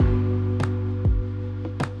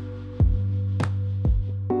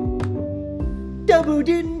Double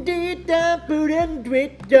din did that boot and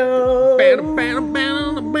Twitter. Race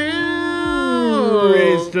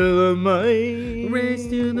to the mic. Race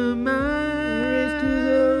to the mic. Race to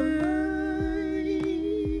the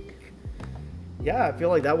mic. Yeah, I feel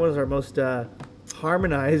like that was our most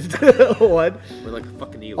harmonized one. We're like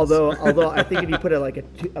fucking eels. Although I think if you put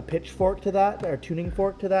a pitchfork to that or a tuning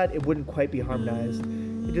fork to that, it wouldn't quite be harmonized.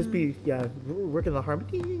 It'd just be working the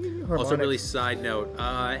harmonics. Also, really side note,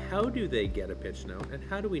 how do they get a pitch note, and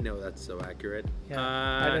how do we know that's so accurate? Yeah,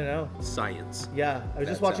 I don't know. Science. Yeah, I was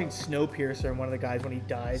just watching Snowpiercer, and one of the guys, when he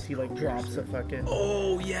dies, he like drops a fucking.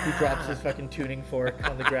 Oh yeah. He drops his fucking tuning fork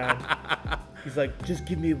on the ground. He's like, just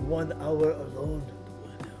give me 1 hour alone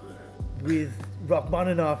with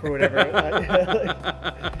Rachmaninoff or whatever.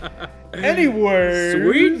 Anyway,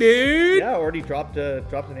 sweet dude. Yeah, already dropped the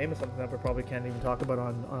name of something that we probably can't even talk about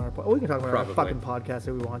on our. We can talk about our fucking podcast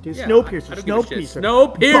if we want to. Yeah, Snowpiercer. Snowpiercer.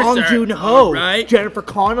 Snowpiercer. Bong Joon-ho. Right. Jennifer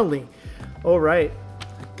Connelly. All right.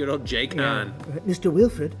 Good old J-Con. Yeah. Mr.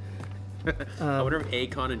 Wilfred. I wonder if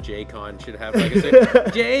A-Con and J-Con should have like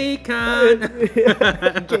a J-Con.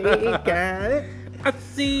 J-Con. I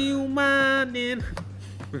see you minding.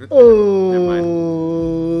 Oh,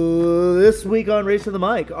 this week on Race to the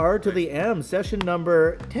Mic, R to the M, session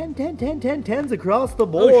number 10, 10s across the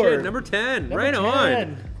board. Oh shit, number 10, right 10.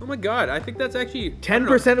 on. Oh my god, I think that's actually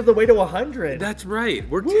 10% of the way to 100. That's right,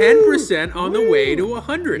 we're 10% on the way to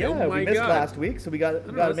 100. Yeah, oh my we missed god. last week, so we got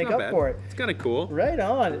to make up for it. It's kind of cool. Right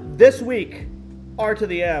on. This week, R to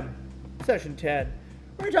the M, session 10.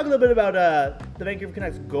 We're going to talk a little bit about the Vancouver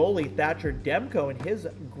Canucks goalie Thatcher Demko and his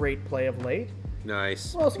great play of late.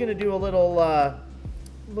 Nice. We're also going to do a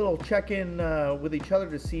little check-in with each other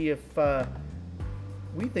to see if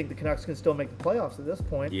we think the Canucks can still make the playoffs at this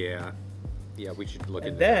point. Yeah, we should look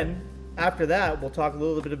and into then, that. after that, we'll talk a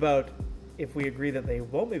little bit about if we agree that they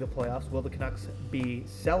won't make the playoffs, will the Canucks be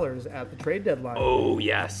sellers at the trade deadline? Oh,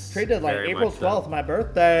 yes. Trade deadline, Very April much 12th, so. my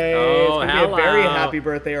birthday. Oh, it's going to be hello. a very happy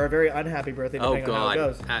birthday or a very unhappy birthday, depending on how it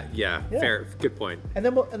goes. Yeah, fair. Good point. And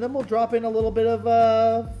then we'll drop in a little bit of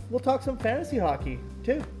we'll talk some fantasy hockey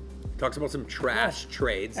too. Talks about some trash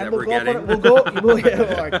trades And that we're getting.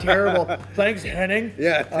 We'll terrible. Thanks, Henning.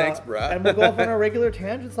 Yeah, thanks, bruh. And we'll go off on our regular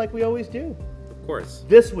tangents like we always do. Of course.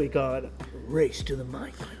 This week on Race to the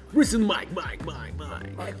Mic. Race to the Mic.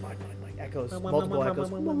 Echoes, multiple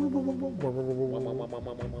echoes.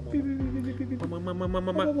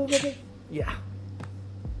 Yeah.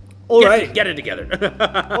 All right. Get it together.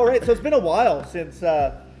 All right. So it's been a while since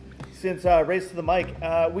Race to the Mic.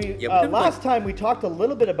 Last time we talked a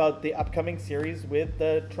little bit about the upcoming series with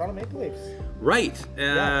the Toronto Maple Leafs. Right.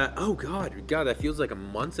 Yeah. Oh God, that feels like a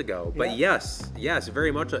month ago. But yes,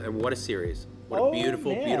 very much. And what a series! What a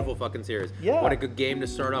beautiful fucking series. Yeah. What a good game to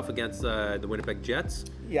start off against the Winnipeg Jets.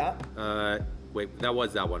 Yeah. Wait, that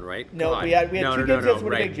was that one, right? No, God. we had two games against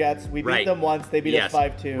Winnipeg Jets. We beat them once. They beat us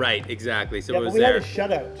 5-2. Right, exactly. So Yeah, it was but we there. had a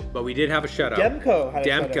shutout. But we did have a shutout. Demko had a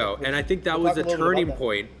shutout. And I think that we'll was talk a a little bit turning about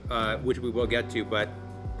point, which we will get to. But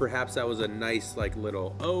perhaps that was a nice,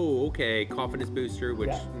 little, confidence booster.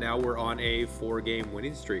 Which now we're on a 4-game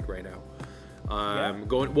winning streak right now.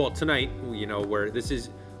 Tonight, where this is.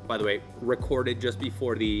 By the way, recorded just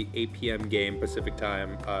before the 8 p.m. game Pacific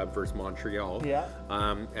time versus Montreal. Yeah.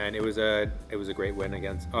 And it was a great win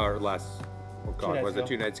against our last. Oh God, was it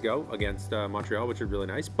 2 nights ago against Montreal, which was really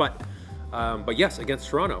nice. But yes, against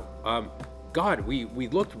Toronto. God, we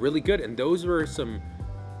looked really good, and those were some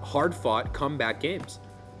hard-fought comeback games.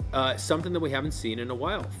 Something that we haven't seen in a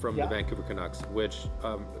while from the Vancouver Canucks, which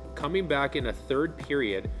coming back in a third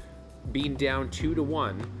period, being down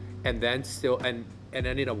 2-1, and then still and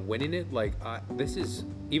ended up winning it. This is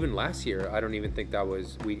even last year. I don't even think that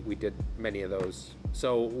was we did many of those.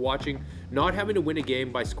 So not having to win a game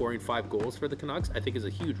by scoring 5 goals for the Canucks, I think is a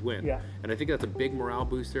huge win. Yeah. And I think that's a big morale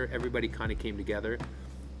booster. Everybody kind of came together.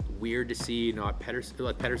 Weird to see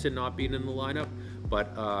Pettersson not being in the lineup,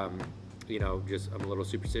 but just I'm a little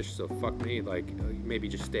superstitious, so fuck me. Maybe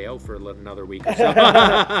just stay out for another week or so.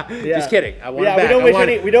 Just kidding. I want him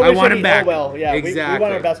back. We don't wish him back. Exactly. We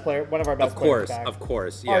want our best player, one of our best players back. Of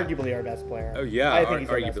course. Yeah. Arguably our best player. Oh yeah, I think he's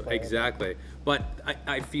our arguably, best player. exactly. But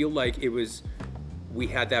I feel like we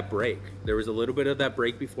had that break. There was a little bit of that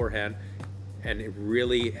break beforehand, and it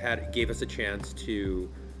really gave us a chance to.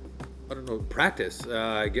 I don't know, practice,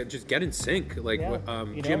 just get in sync.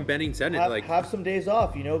 Jim Benning said it. Have some days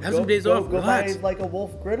off, Have some days off. Go buy like a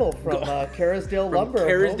Wolf Griddle from Carisdale Lumber.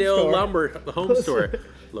 Carisdale Lumber, the home store.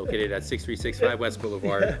 located at 6365 West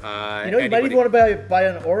Boulevard. You might even want to buy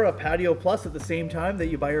an Aura Patio Plus at the same time that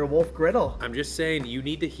you buy your Wolf Griddle. I'm just saying, you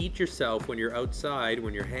need to heat yourself when you're outside,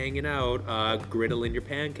 when you're hanging out, griddle in your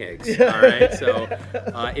pancakes. All right, so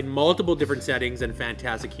in multiple different settings and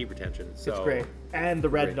fantastic heat retention. So it's great. And the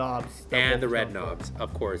red knobs. And the red knobs,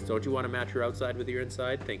 of course. Don't you want to match your outside with your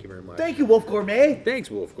inside? Thank you very much. Thank you, Wolf Gourmet.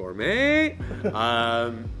 Thanks, Wolf Gourmet.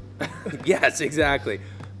 Yes, exactly.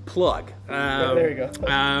 Plug. There you go.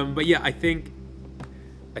 But yeah, I think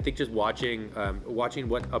just watching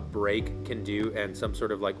what a break can do and some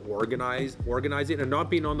sort of like organizing and not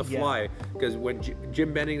being on the fly, because when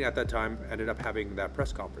Jim Benning at that time ended up having that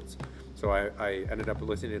press conference, so I ended up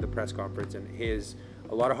listening to the press conference, and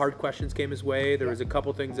a lot of hard questions came his way. There was a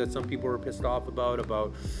couple things that some people were pissed off about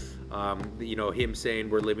him saying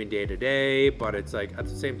we're living day to day, but it's like at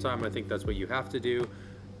the same time I think that's what you have to do.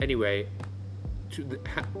 Anyway,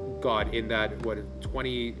 in that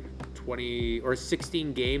 20 or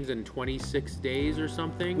 16 games in 26 days or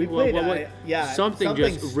something. We played something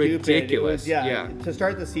just stupid. ridiculous. It was, to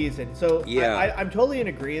start the season. So I'm totally in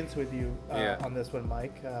agreement with you on this one,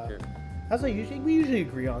 Mike. We usually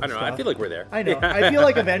agree on. I don't know. Stuff. I feel like we're there. I know. I feel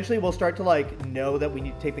like eventually we'll start to know that we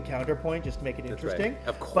need to take the counterpoint just to make it interesting. Right.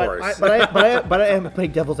 Of course. But I am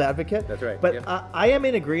playing devil's advocate. That's right. But I am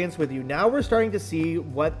in agreement with you. Now we're starting to see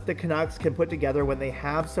what the Canucks can put together when they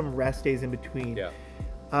have some rest days in between. Yeah.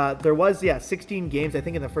 There was 16 games. I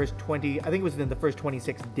think in the first 20. I think it was in the first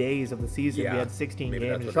 26 days of the season. We had 16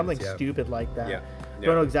 games or something stupid like that.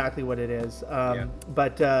 Don't know exactly what it is.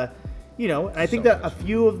 But. I think that a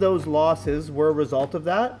few of those losses were a result of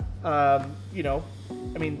that. The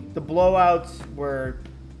blowouts were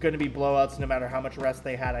going to be blowouts no matter how much rest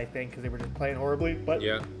they had, I think, because they were just playing horribly. But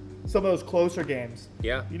some of those closer games,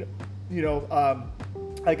 I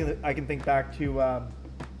can think back to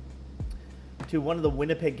one of the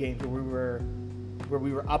Winnipeg games where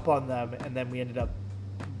we were up on them and then we ended up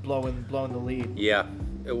blowing the lead. Yeah,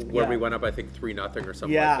 where we went up, I think 3-0 or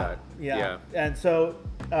something like that. Yeah, and so.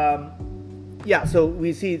 So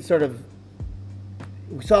we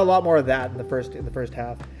saw a lot more of that in the first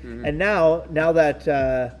half, and now that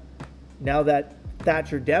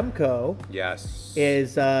Thatcher Demko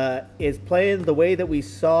is playing the way that we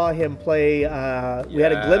saw him play. We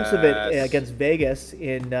had a glimpse of it against Vegas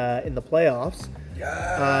in the playoffs.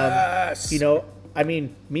 Yes.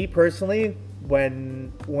 Me personally,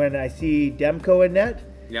 when I see Demko in net.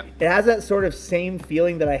 Yeah. It has that sort of same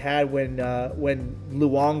feeling that I had when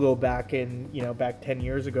Luongo back 10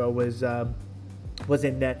 years ago was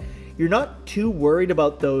in net. You're not too worried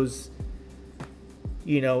about those,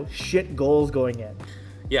 shit goals going in.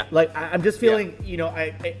 Yeah. Like I'm just feeling,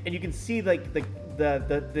 and you can see like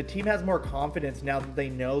the team has more confidence now that they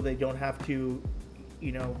know they don't have to,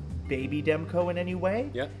 baby Demko in any way.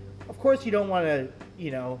 Yeah. Of course, you don't want to,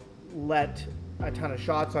 let a ton of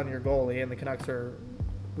shots on your goalie, and the Canucks are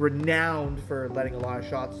renowned for letting a lot of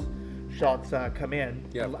shots come in,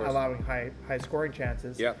 allowing high scoring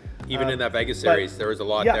chances. Yeah, even in that Vegas series, there was a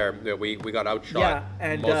lot there that we got outshot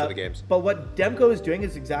most of the games. But what Demko is doing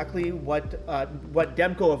is exactly what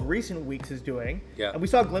Demko of recent weeks is doing. Yeah. And we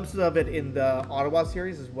saw glimpses of it in the Ottawa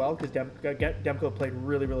series as well, because Demko played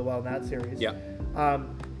really, really well in that series. Yeah.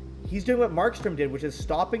 He's doing what Markstrom did, which is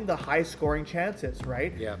stopping the high scoring chances,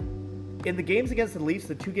 right? Yeah. In the games against the Leafs,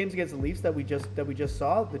 the two games against the Leafs that we just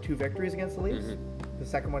saw, the two victories against the Leafs, the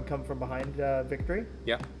second one come from behind victory.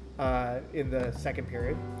 Yeah. In the second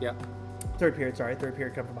period. Yeah. Third period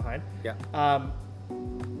come from behind. Yeah.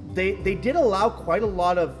 They did allow quite a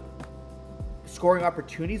lot of scoring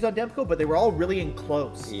opportunities on Demko, but they were all really in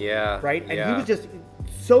close. Yeah. Right? And he was just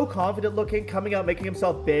so confident looking, coming out, making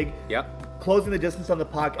himself big. Yeah. Closing the distance on the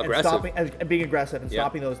puck and stopping and being aggressive and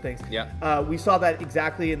stopping those things. Yeah. We saw that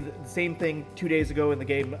exactly in the same thing 2 days ago in the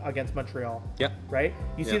game against Montreal. Yeah. Right?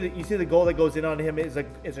 You see the goal that goes in on him is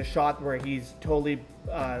a shot where he's totally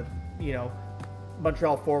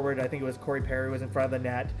Montreal forward, I think it was Corey Perry, was in front of the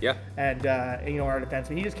net. Yeah. And our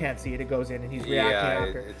defenseman, he just can't see it. It goes in and he's reacting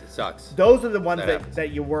after. It sucks. Those are the ones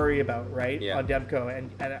that you worry about, right? Yeah. On Demko.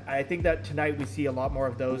 And I think that tonight we see a lot more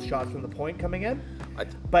of those shots from the point coming in.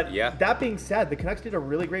 But that being said, the Canucks did a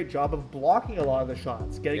really great job of blocking a lot of the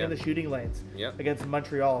shots, getting in the shooting lanes against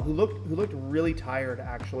Montreal, who looked really tired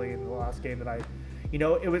actually in the last game that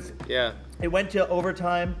it went to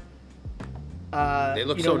overtime. They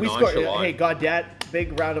look so nonchalant. Hey, Gaudette,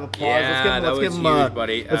 big round of applause. Yeah, let's give him, huge,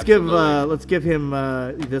 buddy. Let's give him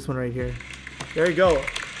this one right here. There you go.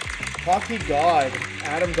 Hockey god,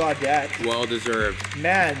 Adam Gaudette. Well deserved.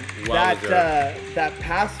 Man, that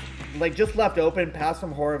pass, just left open, pass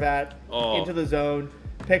from Horvat into the zone,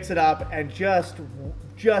 picks it up and just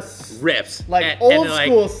rips like old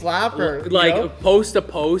school slapper, like post to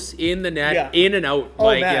post in the net, in and out.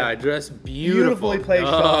 Oh, man. Just beautifully played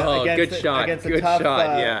shot against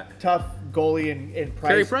a tough goalie in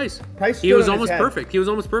Price. Carey Price. He was almost perfect. He was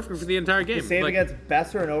almost perfect for the entire game. The save against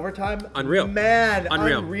Besser in overtime. Unreal. Man,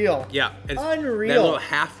 unreal. Yeah. Unreal. That little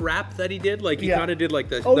half wrap that he did, like he kind of did like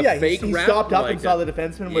the fake he wrap. He stopped up and saw the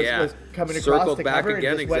defenseman was coming across circled to back cover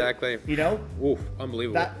again, and exactly. Went, Oof,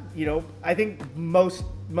 unbelievable. That, I think most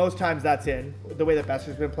times that's in the way that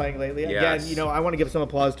Besser's been playing lately. Yes. Again, I want to give some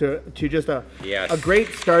applause to just a great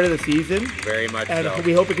start start of the season. Very much and so.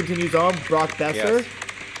 We hope it continues on. Brock Besser.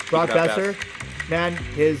 Brock Besser. Man,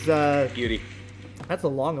 his beauty. That's a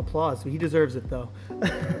long applause. He deserves it though.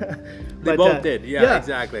 They both did. Yeah,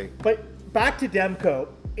 exactly. But back to Demko.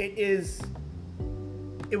 It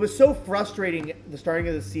was so frustrating the starting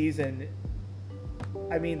of the season.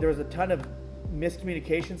 I mean, there was a ton of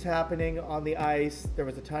miscommunications happening on the ice. There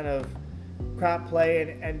was a ton of crap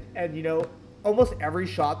play and almost every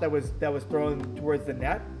shot that was thrown towards the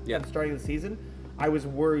net at the starting of the season, I was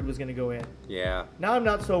worried was going to go in. Yeah. Now I'm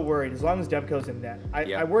not so worried as long as Demko's in net.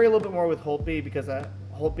 I worry a little bit more with Holtby because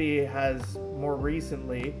Holtby has more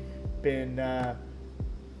recently been,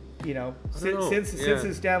 since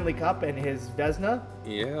his Stanley Cup and his Vezina.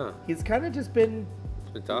 Yeah. He's kind of just been.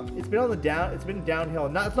 It's been tough. It's been on the down. It's been downhill.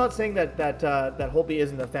 It's not saying that Holtby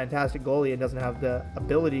isn't a fantastic goalie and doesn't have the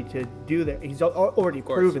ability to do that. He's already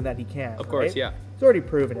proven that he can. Of course, right? yeah. He's already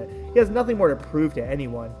proven it. He has nothing more to prove to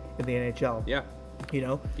anyone in the NHL. Yeah.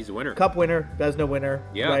 He's a winner. Cup winner, Vezina winner.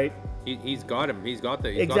 Yeah. Right. He's got him. He's got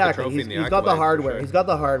the trophy in the He's got the hardware. Sure. He's got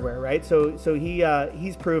the hardware, right? So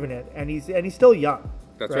he's proven it, and he's still young.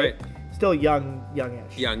 That's right. Still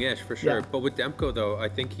youngish. Youngish for sure. Yeah. But with Demko though, I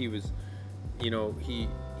think he was,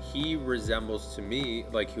 he resembles to me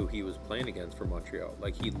like who he was playing against for Montreal.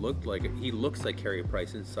 Like he looks like Carey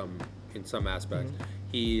Price in some aspects.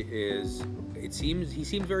 Mm-hmm. He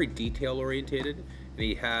seems very detail orientated, and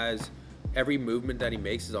he has every movement that he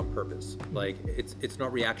makes is on purpose. Like it's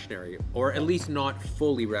not reactionary, or at least not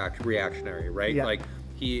fully reactionary, right? Yeah. Like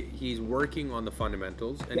he's working on the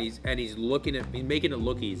fundamentals, and he's making it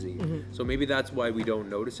look easy. Mm-hmm. So maybe that's why we don't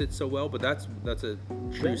notice it so well. But that's a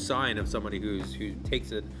true sign of somebody who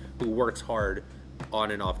takes it, who works hard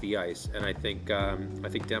on and off the ice. And I think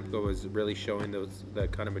Demko is really showing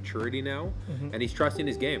that kind of maturity now, and he's trusting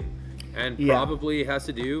his game. And probably has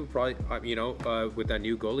to do with that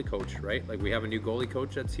new goalie coach, right? Like we have a new goalie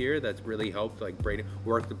coach that's here that's really helped Braden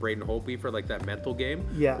Holtby for like that mental game.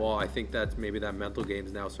 Yeah. Well, I think that's maybe that mental game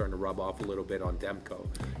is now starting to rub off a little bit on Demko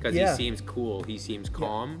because he seems cool, he seems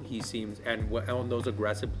calm, he seems and on those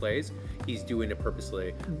aggressive plays, he's doing it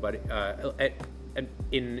purposely, but and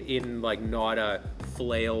in like not a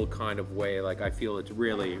flail kind of way. Like I feel it's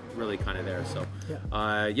really kind of there. So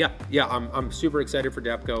I'm super excited for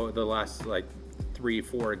Demko. The last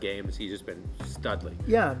 3-4 games he's just been studly.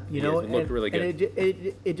 Yeah, looked really good.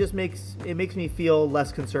 And it just makes me feel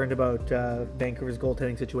less concerned about Vancouver's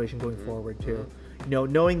goaltending situation going forward too.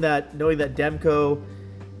 Knowing that Demko,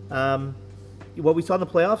 what we saw in the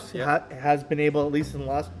playoffs has been able, at least in the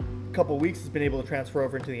last couple of weeks, has been able to transfer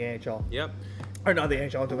over into the NHL. Yep. Or not the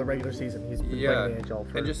NHL, into the regular season. He's been playing the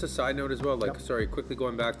NHL. And just a side note as well, quickly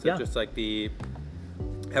going back to just the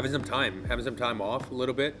having some time off a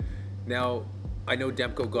little bit. Now, I know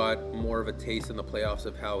Demko got more of a taste in the playoffs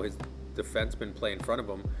of how his defensemen play in front of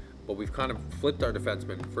him, but we've kind of flipped our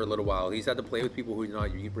defensemen for a little while. He's had to play with people who he's not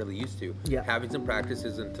really used to. Yeah. Having some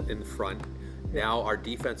practices in the front. Now our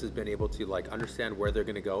defense has been able to understand where they're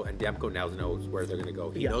going to go, and Demko now knows where they're going to go.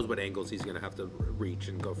 He knows what angles he's going to have to reach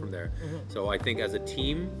and go from there. Mm-hmm. So I think as a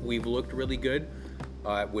team, we've looked really good,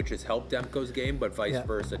 which has helped Demko's game, but vice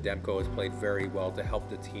versa. Demko has played very well to help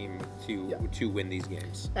the team to win these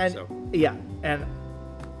games. And and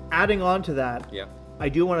adding on to that, I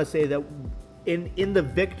do want to say that in the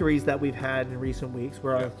victories that we've had in recent weeks,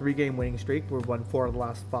 we're on a 3-game winning streak. We've won 4 of the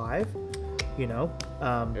last 5.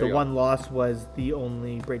 The one loss was the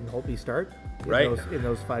only Braden Holtby start in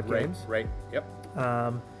those 5 games. Right. Yep.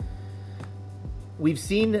 We've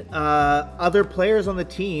seen other players on the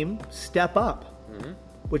team step up,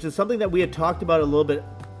 which is something that we had talked about a little bit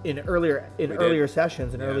in earlier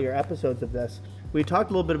sessions and earlier episodes of this. We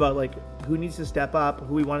talked a little bit about who needs to step up,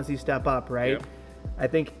 who we want to see step up, right? Yep. I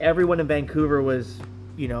think everyone in Vancouver was,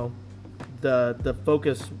 the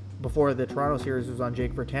focus before the Toronto series was on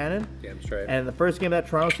Jake Virtanen. Yeah, that's right. And the first game of that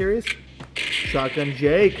Toronto series, shotgun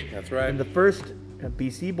Jake. That's right. In the first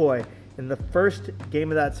BC boy, in the first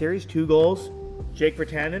game of that series, 2 goals. Jake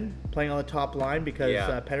Virtanen playing on the top line because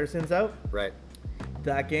Pettersson's out. Right.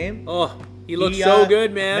 that game. Oh, he looked so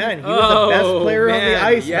good, man. Man, he was the best player on the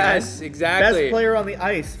ice, yes, man. Exactly. Best player on the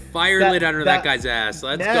ice. Fire lit under that guy's ass.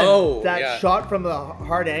 Let's go. That shot from the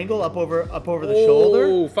hard angle up over the shoulder.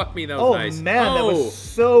 Oh, fuck me, that was nice. Oh, man, that was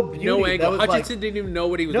so beautiful. No angle. Hutchinson didn't even know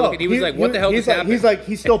what he was looking. He was like, what the hell just happened? He's like,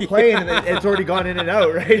 he's still playing, and it's already gone in and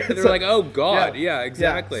out, right? They're like, oh, God. Yeah,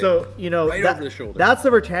 exactly. Yeah. So, right over the shoulder. That's the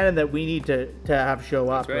Virtanen that we need to have show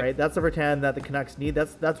up, right? That's the Virtanen that the Canucks need.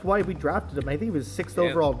 That's why we drafted him. I think he was 6th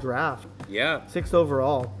overall draft. Yeah. 6th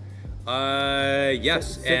overall.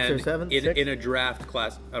 Yes, six or seven, in a draft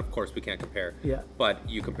class, of course we can't compare. Yeah. But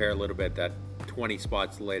you compare a little bit that 20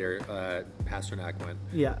 spots later, Pasternak went.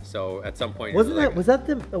 Yeah. So at some point, was that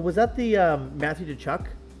the Matthew Tkachuk?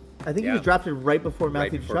 I think he was drafted right before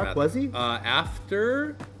Matthew Tkachuk. Was he?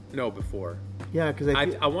 After? No, before. Yeah, because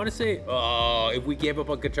I want to say, if we gave up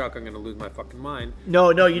on Tkachuk, I'm going to lose my fucking mind. No,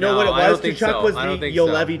 you know what it was? Tkachuk was the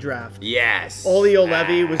Juolevi draft. Yes. Olli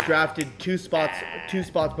Juolevi was drafted two spots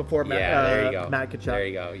before Matt Tkachuk. There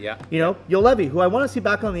you go. Yeah. You know, Juolevi, who I want to see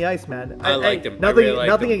back on the ice, man. I liked him.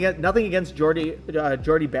 Nothing against Jordy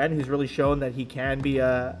Ben, who's really shown that he can be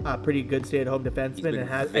a pretty good stay-at-home defenseman and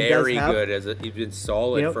has very good he's been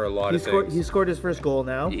solid for a lot of things. He scored his first goal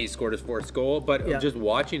now. He scored his first goal, but just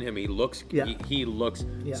watching him, he looks he looks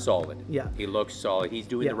solid. Yeah. He looks solid. He's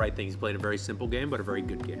doing the right thing. He's playing a very simple game, but a very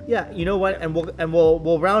good game. Yeah, you know what? Yeah. And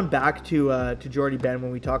we'll round back to Jordy Ben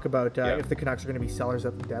when we talk about if the Canucks are going to be sellers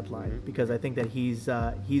at the deadline, because I think that he's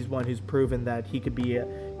one who's proven that he could be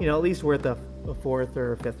at least worth a 4th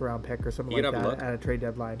or 5th round pick or something like that at a trade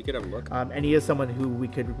deadline. He could have a look. And he is someone who we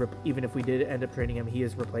could even if we did end up trading him, he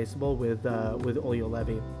is replaceable with Olli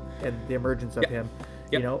Juolevi and the emergence of him.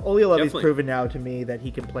 Yep. You know, Olli Juolevi's proven now to me that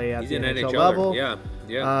he can play at the NHL level. Yeah.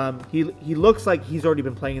 He looks like he's already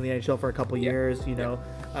been playing in the NHL for a couple years. You know,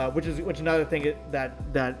 which is another thing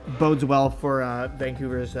that bodes well for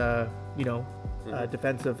Vancouver's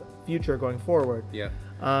defensive future going forward. Yeah.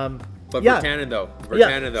 But Virtanen though.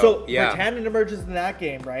 So Virtanen emerges in that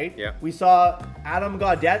game, right? Yeah. We saw Adam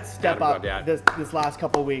Gaudette step up this last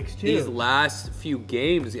couple weeks too. These last few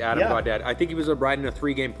games, Adam Gaudette. I think he was riding a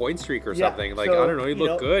 3-game point streak or something. Like, so, I don't know. He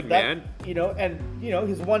looked good, man.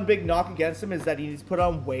 His one big knock against him is that he needs to put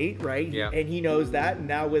on weight, right? Yeah. And he knows that. And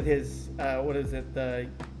now with his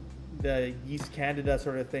the Yeast Candida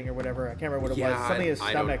sort of thing or whatever. I can't remember what it was. Something in his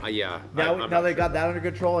stomach. Now they got that under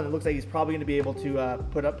control, and it looks like he's probably going to be able to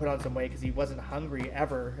put on some weight because he wasn't hungry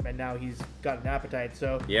ever, and now he's got an appetite.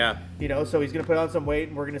 So so he's going to put on some weight,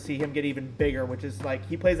 and we're going to see him get even bigger, which is like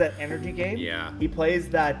he plays that energy game. Yeah. He plays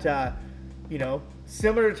that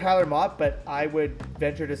similar to Tyler Mott, but I would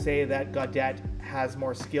venture to say that Gaudette has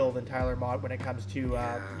more skill than Tyler Mott when it comes to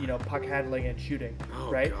puck handling and shooting. Oh,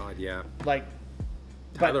 right? God, yeah. Like.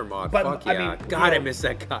 Tyler Mott, fuck yeah. I mean, God, I miss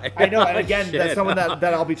that guy. I know, and again, that's someone that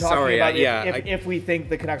I'll be talking about if we think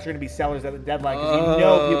the Canucks are going to be sellers at the deadline, because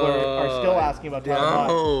people are still asking about Tyler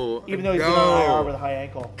Mott, even though he's been on IR with a high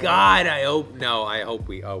ankle. God, I hope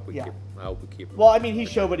we keep him. I hope we keep him. Well, I mean, he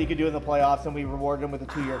showed what he could do in the playoffs, and we rewarded him with a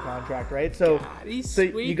 2-year contract, right? So, God, he's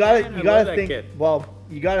sweet, you gotta think. kid. Well,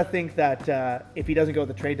 you gotta think that if he doesn't go with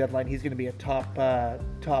the trade deadline, he's going to be a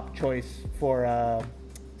top choice for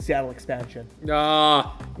Seattle expansion.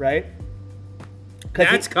 Right?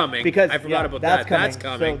 That's coming. Because I forgot about that. That's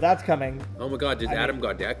coming. So that's coming. Oh my God! Did Adam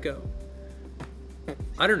Gaudette go?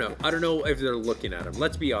 I don't know if they're looking at him.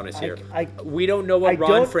 Let's be honest here. We don't know what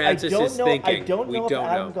Ron Francis is thinking. I don't know if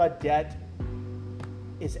Adam Gaudette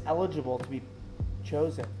is eligible to be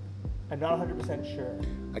chosen. I'm not 100% sure.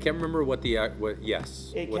 I can't remember what the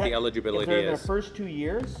eligibility if they're in their is. First 2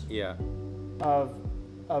 years. Yeah.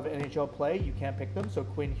 Of NHL play, you can't pick them. So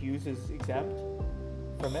Quinn Hughes is exempt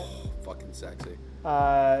from it. Fucking sexy.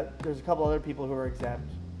 There's a couple other people who are exempt.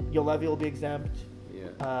 Juolevi will be exempt.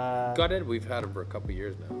 Yeah. Gaudette, we've had him for a couple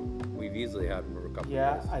years now. We've easily had him for a couple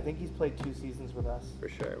years. Yeah, I think he's played 2 seasons with us. For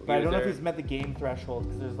sure. But I don't know if he's met the game threshold,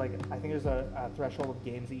 because I think there's a threshold of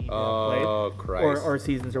games that you played. Oh, Christ. Or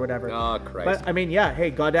seasons or whatever. Oh, Christ. But, I mean,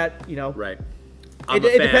 Gaudette, Right.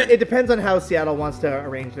 It depends on how Seattle wants to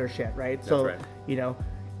arrange their shit, right? That's so, right.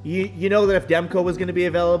 You know that if Demko was going to be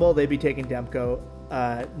available, they'd be taking Demko,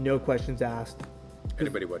 no questions asked.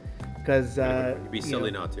 Anybody would. Because it'd be silly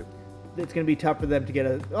not to. It's going to be tough for them to get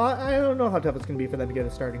I don't know how tough it's going to be for them to get a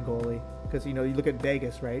starting goalie. Because, you look at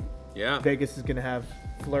Vegas, right? Yeah. Vegas is going to have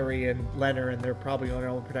Fleury and Leonard, and they're probably going to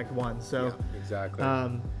only protect one. So yeah, exactly.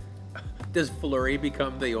 Does Fleury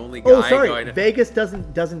become the only guy? Vegas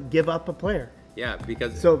doesn't give up a player. Yeah,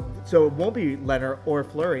 because so it won't be Leonard or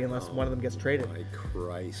Fleury unless one of them gets traded. My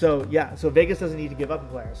Christ. So Vegas doesn't need to give up a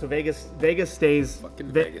player. So Vegas stays.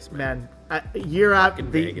 Fucking Vegas, man. Year after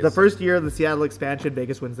the first year of the Seattle expansion,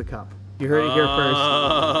 Vegas wins the cup. You heard it here first.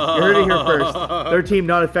 You heard it here first. Their team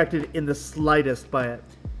not affected in the slightest by it.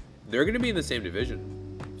 They're going to be in the same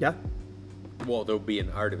division. Yeah. Well, they'll be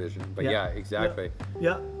in our division, but yeah, exactly.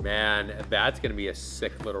 Yeah. Man, that's going to be a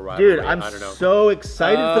sick little rivalry. Dude, I'm so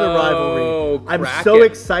excited for the rivalry. I'm so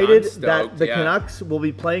excited that the Canucks will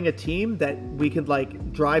be playing a team that we could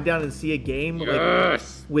like drive down and see a game like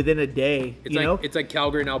within a day. It's like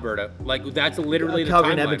Calgary and Alberta. Like that's literally the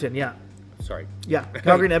Calgary timeline. and Edmonton. Yeah. Sorry. Yeah,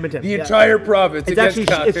 Calgary and Edmonton. The entire province. It's actually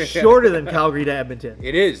it's shorter than Calgary to Edmonton.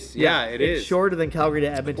 It is. Yeah, it is. It's shorter than Calgary to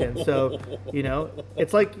Edmonton. So,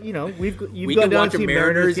 it's like, you've gone down to see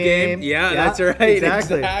Mariners game. Yeah, that's right.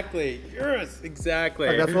 Exactly. Yes, exactly.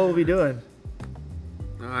 Like, that's what we'll be doing.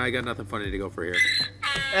 I got nothing funny to go for here.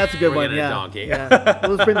 That's a good one. Yeah. Donkey. Yeah.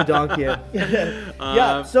 Let's bring the donkey in.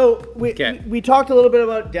 Yeah. So we talked a little bit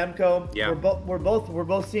about Demko. Yeah. We're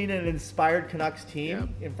both seeing an inspired Canucks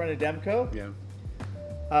team in front of Demko. Yeah.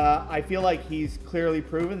 I feel like he's clearly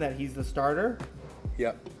proven that he's the starter.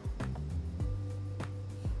 Yep.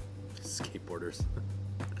 Skateboarders.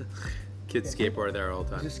 Kids skateboard there all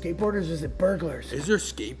the time. Is it skateboarders or is it burglars? Is there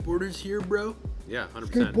skateboarders here, bro? Yeah,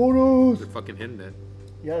 100%. Skateboarders. They're fucking hitting it.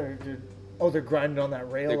 Yeah, they're grinding on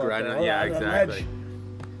that rail. They're grinding, yeah, exactly.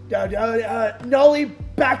 Nollie,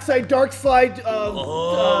 backside dark slide,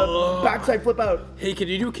 backside flip out. Hey, can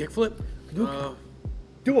you do a kickflip?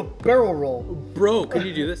 Do a barrel roll. Bro, can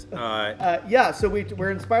you do this? Yeah, so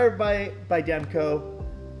we're inspired by Demko.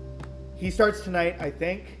 He starts tonight, I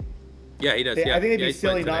think. Yeah, he does. I think it'd be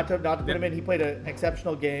silly not to put him in. He played an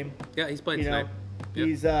exceptional game. Yeah, he's playing tonight.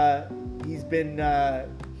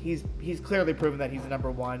 He's clearly proven that he's the number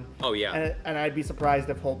one. Oh yeah. And I'd be surprised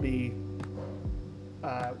if Holtby.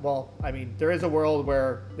 There is a world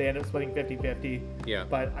where they end up splitting 50-50. Yeah.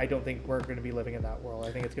 But I don't think we're going to be living in that world.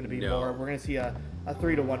 I think it's going to be more. We're going to see a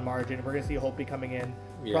 3-1 margin. We're going to see Holtby coming in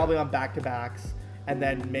probably on back-to-backs, and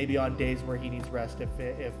then maybe on days where he needs rest if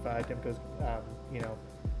Demko's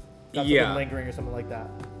got something lingering or something like that.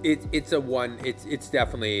 It's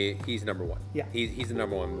definitely he's number one. Yeah. He's the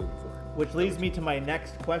number one moving forward. Which leads me to my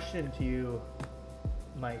next question to you,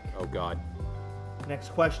 Mike. Oh God. Next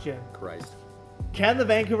question. Christ. Can the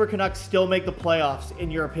Vancouver Canucks still make the playoffs,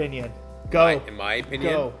 in your opinion? Go. In my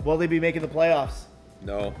opinion? Go. Will they be making the playoffs?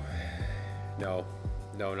 No,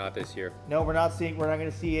 not this year. No, we're not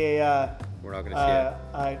going to see a. We're not going to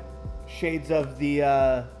see it. Shades of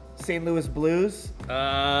the St. Louis Blues. We're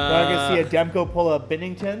not going to see a Demko pull a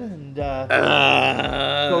Binnington and go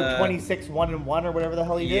 26-1-1 or whatever the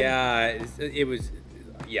hell he did. Yeah,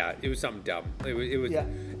 it was something dumb. It was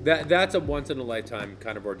that's a once in a lifetime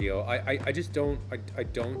kind of ordeal. I just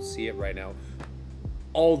don't see it right now.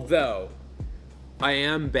 Although I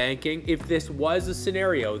am banking, if this was a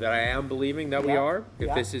scenario that I am believing that we are,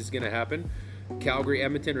 if this is going to happen, Calgary,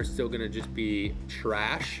 Edmonton are still going to just be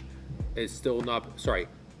trash. It's still not, sorry,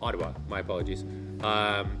 Ottawa, my apologies.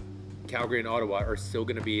 Calgary and Ottawa are still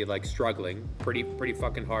going to be like struggling pretty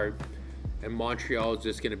fucking hard. And Montreal is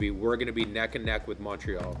just going to be, we're going to be neck and neck with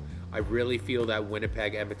Montreal. I really feel that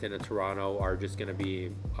Winnipeg, Edmonton, and Toronto are just going to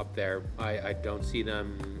be up there. I don't see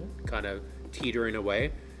them kind of teetering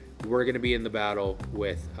away. We're going to be in the battle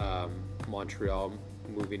with Montreal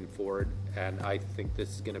moving forward. And I think this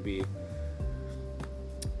is going to be,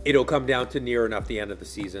 it'll come down to near enough the end of the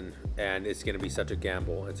season, and it's going to be such a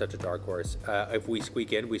gamble and such a dark horse. If we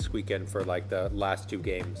squeak in for like the last two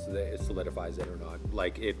games, it solidifies it or not.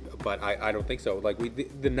 Like it, but I don't think so. Like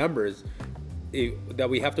the numbers that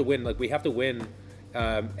we have to win, like we have to win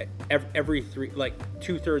every three, like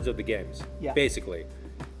 2/3 of the games, basically.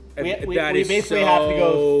 We basically have to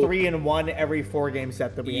go 3-1 every 4 game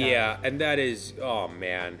set that we have. Yeah, and that is, oh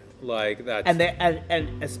man, like that's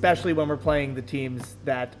and especially when we're playing the teams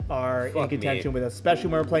that are in contention with us, especially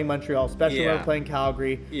when we're playing Montreal, especially when we're playing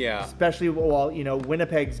Calgary, especially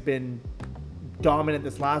Winnipeg's been dominant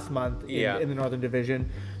this last month in the Northern Division,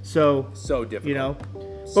 so difficult,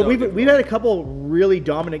 but we've had a couple really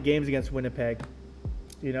dominant games against Winnipeg.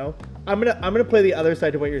 I'm gonna play the other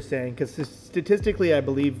side to what you're saying, because statistically I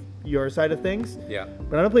believe your side of things. Yeah.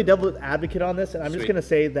 But I'm gonna play devil's advocate on this, and I'm just gonna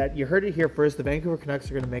say that you heard it here first. The Vancouver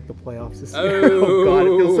Canucks are gonna make the playoffs this year. Oh God,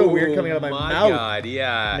 it feels so weird coming out of my mouth. God,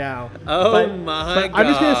 yeah. Now. But I'm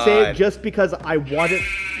just gonna say it just because I want it.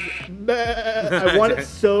 I want it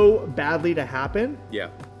so badly to happen. Yeah.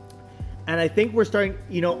 And I think we're starting,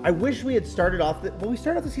 I wish we had started off, we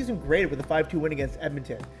started off the season great with a 5-2 win against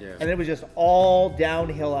Edmonton. Yeah. And it was just all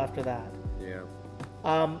downhill after that. Yeah.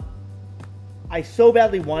 Yeah. I so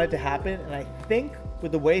badly want it to happen, and I think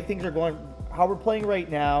with the way things are going, how we're playing right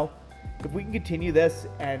now, if we can continue this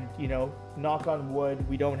and, you know, knock on wood,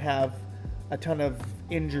 we don't have a ton of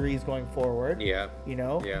injuries going forward. Yeah. You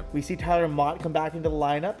know? Yeah. We see Tyler Mott come back into the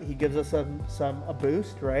lineup. He gives us a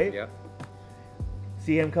boost, right? Yeah.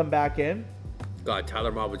 See him come back in. God,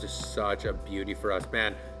 Tyler Mott was just such a beauty for us,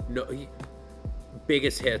 man. No,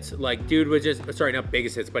 biggest hits. Like, dude was just, sorry, not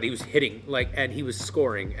biggest hits, but he was hitting, like, and he was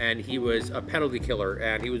scoring, and he was a penalty killer,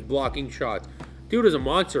 and he was blocking shots. Dude was a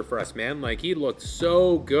monster for us, man. Like, he looked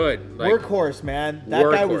so good. Like, workhorse, man.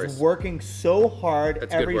 That guy was working so hard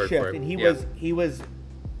every shift, and he was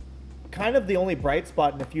kind of the only bright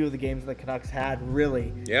spot in a few of the games the Canucks had,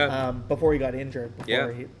 really. Yeah. Before he got injured.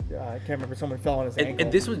 Before he, I can't remember, someone fell on his ankle.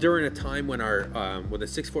 And this was during a time when our when the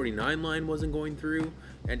 649 line wasn't going through,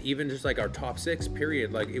 and even just like our top six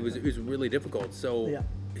period, like it was really difficult. So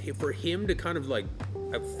for him to kind of like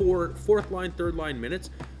at fourth line, third line minutes,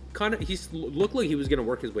 kind of he looked like he was going to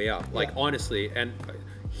work his way up. Like honestly, and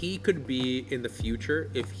he could be in the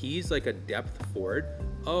future if he's like a depth forward.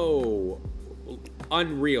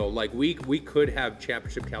 Unreal. Like we could have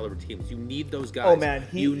championship caliber teams. You need those guys. Oh man,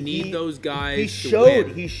 you need those guys. He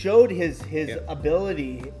showed his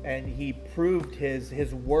ability, and he proved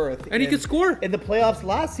his worth. And he could score in the playoffs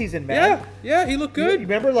last season, man. Yeah, he looked good. You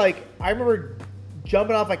remember, like I remember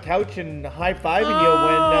jumping off a couch and high-fiving you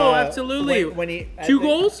when absolutely when he two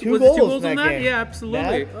goals in on that game. Yeah,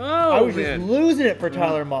 absolutely. Man, I was just losing it for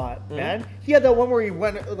Tyler Mott, man. He had that one where he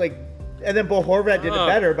went like. And then Bo Horvat did it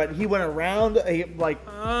better, but he went around, he moved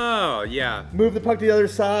the puck to the other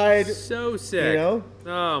side. So sick. You know?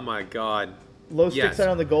 Oh my God. Low stick side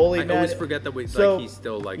on the goalie. I always forget that he's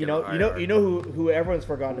still like you know who everyone's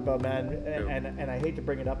forgotten about, man, and I hate to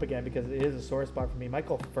bring it up again because it is a sore spot for me.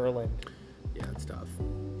 Michael Ferland. Yeah, it's tough.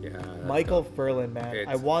 Yeah, Michael Ferland, man.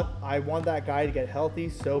 I want that guy to get healthy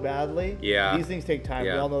so badly. Yeah. These things take time. We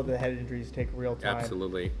all know that head injuries take real time.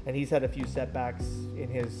 Absolutely. And he's had a few setbacks in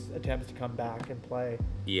his attempts to come back and play.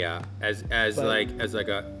 Yeah. As a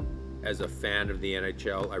fan of the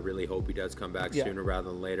NHL, I really hope he does come back sooner rather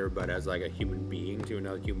than later. But as like a human being to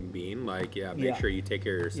another human being, like make sure you take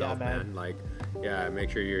care of yourself, man. Like make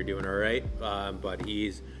sure you're doing all right. But he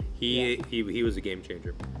was a game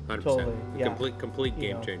changer, 100%. Totally, complete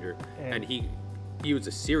game changer, and he was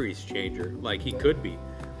a series changer. Like he could be.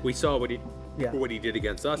 We saw what he did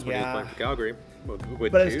against us when he was playing for Calgary.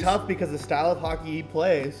 But it's tough because the style of hockey he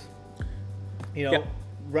plays,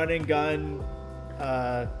 run and gun,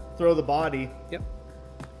 throw the body. Yep.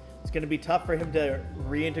 It's going to be tough for him to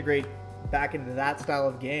reintegrate back into that style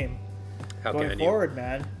of game going forward,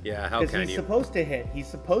 man. Yeah, how can you? Because he's supposed to hit. He's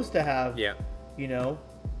supposed to have,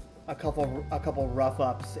 a couple rough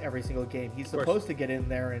ups every single game. He's supposed to get in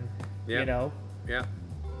there and,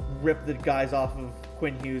 rip the guys off of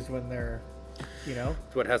Quinn Hughes when they're,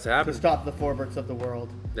 That's what has to happen. To stop the Forberts of the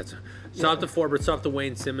world. Stop the Forberts, stop the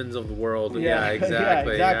Wayne Simmons of the world. Yeah,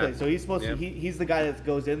 exactly. Yeah. So he's supposed to. He's the guy that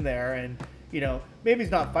goes in there and maybe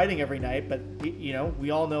he's not fighting every night, but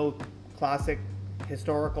we all know classic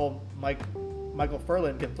historical Michael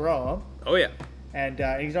Ferland can throw him. Oh yeah. And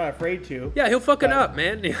he's not afraid to. Yeah, he'll fuck it up,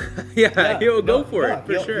 man. He'll go for it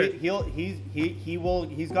for sure.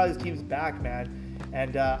 He's got his team's back, man.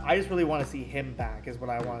 And I just really want to see him back is what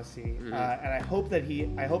I want to see. Mm-hmm. And I hope that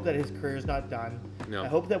his career's not done. No. I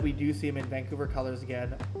hope that we do see him in Vancouver colors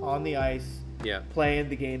again on the ice, playing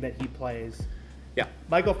the game that he plays. Yeah.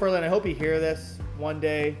 Michael Ferland, I hope you hear this one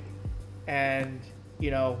day, and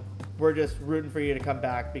we're just rooting for you to come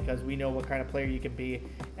back because we know what kind of player you can be,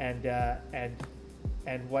 and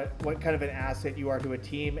what kind of an asset you are to a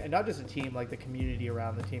team, and not just a team, like the community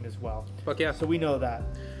around the team as well. Fuck yeah. So we know that.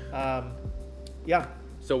 I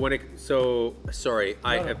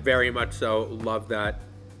very much so love that.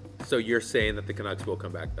 So you're saying that the Canucks will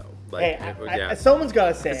come back though? Like, someone's got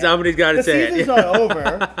to say it. Somebody's got to say it. The season's not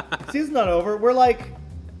over. Season's not over. We're like,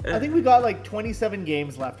 I think we got like 27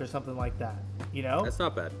 games left or something like that. That's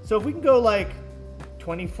not bad. So if we can go like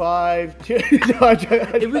 25 to if we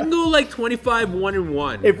can go like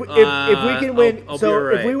 25-1-1, if we can win,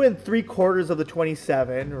 if we win 3/4 of the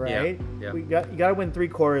 27, right? Yeah. You got to win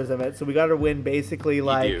 3/4 of it. So we got to win basically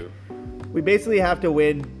we basically have to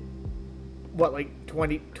win what, like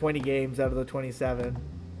 20 games out of the 27.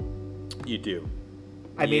 You do.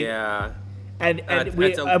 I mean, And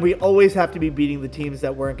we always have to be beating the teams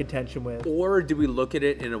that we're in contention with. Or do we look at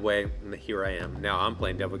it in a way, and here I am. Now I'm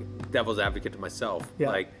playing devil's advocate to myself.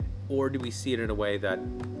 Yeah. Or do we see it in a way that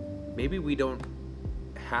maybe we don't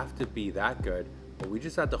have to be that good, but we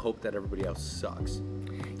just have to hope that everybody else sucks.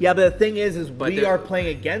 Yeah, but the thing is we are playing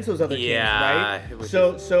against those other teams, right?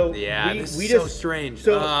 So we just so strange.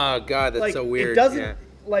 Oh God, that's so weird. It doesn't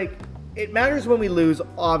It matters when we lose,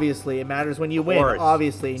 obviously. It matters when you win,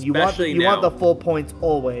 obviously. And you want the full points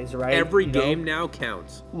always, right? Every game now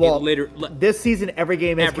counts. Well, this season, every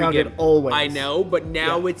game has counted always. I know, but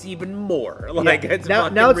now it's even more. It's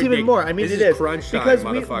now it's even more. I mean, it is crunch time, because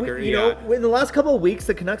motherfucker. you know, in the last couple of weeks,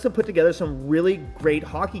 the Canucks have put together some really great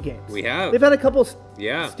hockey games. We have. They've had a couple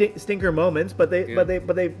stinker moments, but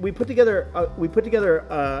we put together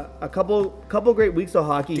a couple great weeks of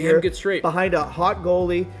hockey here. Get straight behind a hot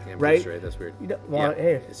goalie, right? Straight. That's weird.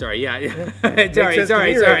 Hey. Sorry. Sorry. Yeah,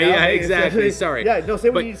 exactly. Sorry. Yeah. No. Say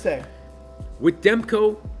what you need to say. With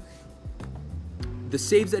Demko, the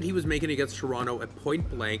saves that he was making against Toronto at point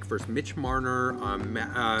blank versus Mitch Marner,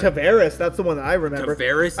 Tavares. That's the one that I remember.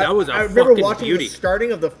 Tavares. That was I remember watching the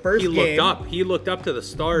starting of the first game. He looked up to the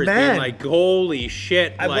stars, being like, "Holy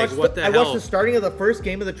shit!" I watched the starting of the first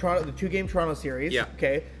game of the 2-game Toronto series. Yeah.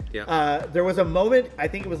 Okay. Yeah. There was a moment. I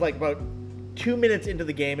think it was like about 2 minutes into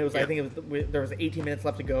the game. It was. I think there was 18 minutes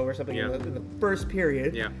left to go or something in the first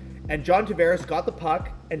period. Yeah. And John Tavares got the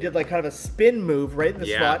puck and did like kind of a spin move right in the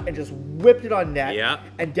slot and just whipped it on net. Yeah.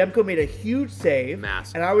 And Demko made a huge save.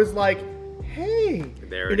 Massive. And I was like, hey,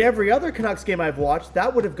 in every other Canucks game I've watched,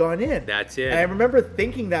 that would have gone in. That's it. And I remember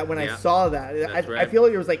thinking that when I saw that. I feel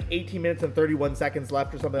like there was like 18 minutes and 31 seconds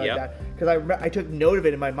left or something like that. Because I took note of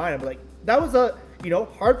it in my mind. I'm like, that was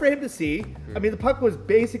hard for him to see. I mean, the puck was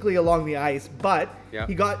basically along the ice, but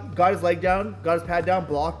he got his leg down, got his pad down,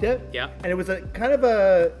 blocked it. Yeah. And it was a kind of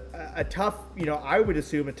a tough, I would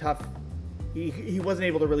assume a tough. He wasn't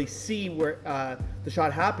able to really see where the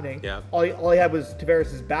shot happening. Yeah. All he had was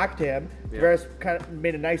Tavares' back to him. Yeah. Tavares kind of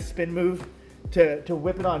made a nice spin move to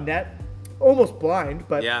whip it on net, almost blind,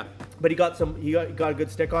 but he got a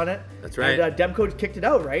good stick on it. That's right. And Demko kicked it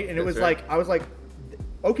out, right? And it was like I was like,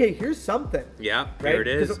 okay, here's something. Yeah, there it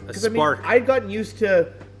is. A spark. I mean, I'd gotten used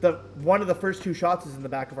to one of the first two shots is in the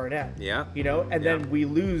back of our net. Yeah. And then we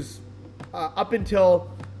lose up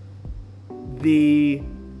until the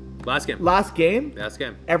last game.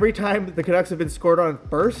 Every time the Canucks have been scored on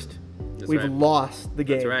first, we've lost the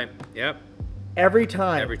game. That's right. Yep. Every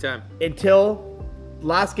time. Until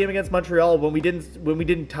last game against Montreal when we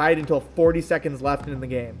didn't tie it until 40 seconds left in the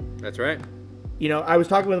game. That's right. I was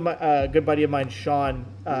talking with my good buddy of mine, Sean,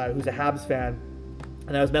 who's a Habs fan,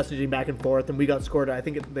 and I was messaging back and forth, and we got scored. I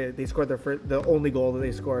think they scored the only goal that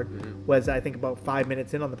they scored was, I think, about 5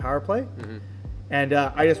 minutes in on the power play. Mm-hmm. And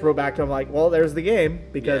I just wrote back to him like, well, there's the game,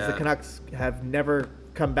 because the Canucks have never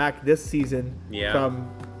come back this season from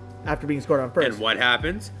after being scored on first. And what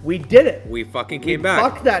happens? We did it. We fucking came back.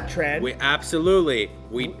 Fucked that trend. We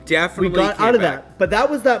definitely got out of that. But that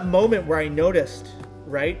was that moment where I noticed.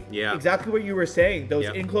 Right? Yeah. Exactly what you were saying. Those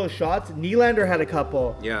in-close shots. Nylander had a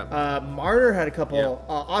couple. Yeah. Marner had a couple.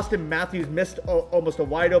 Yeah. Austin Matthews missed almost a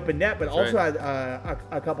wide open net, but had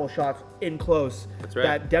a couple shots in close. That's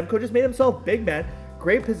right. That Demko just made himself big, man.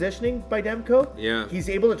 Great positioning by Demko. Yeah. He's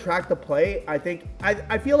able to track the play. I think.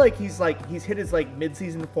 I feel like he's hit his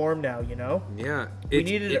mid-season form now. Yeah. We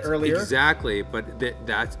needed it earlier. Exactly, but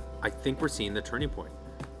that's. I think we're seeing the turning point.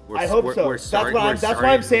 I hope so. That's why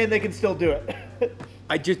I'm saying they can still do it.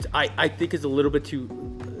 I think it's a little bit too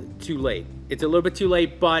late. It's a little bit too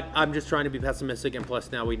late, but I'm just trying to be pessimistic. And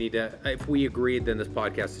plus, now we need to. If we agreed, then this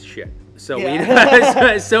podcast is shit. So we need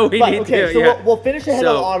to. We'll finish ahead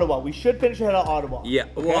of Ottawa. We should finish ahead of Ottawa. Yeah.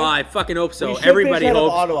 Okay? Well, I fucking hope so. Everybody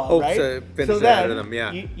hopes to finish ahead of them.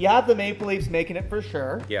 Yeah. You have the Maple Leafs making it for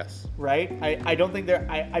sure. Yes. Right. I don't think they're.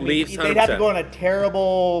 I mean, Leafs, they'd have to go on a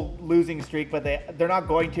terrible losing streak, but they're not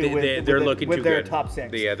going to. They're looking with too their good. top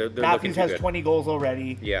six. Yeah. They're Matthews looking too has 20 goals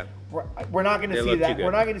already. Yeah. We're not going to see that.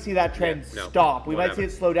 We're not going to see that trend stop. We might see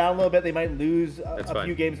it slow down a little bit. They might lose a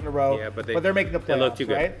few games in a row. Yeah, but they're making the playoffs. They look too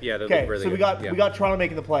good. Right? Yeah, they look really good. So we got Toronto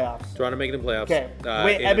making the playoffs. Okay.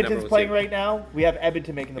 Wait, Edmonton's playing right now. We have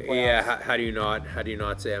Edmonton making the playoffs. Yeah. How do you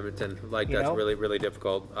not say Edmonton? That's really, really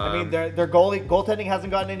difficult. I mean, their goaltending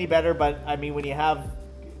hasn't gotten any better, but I mean, when you have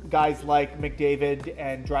guys like McDavid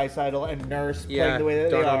and Draisaitl and Nurse playing the way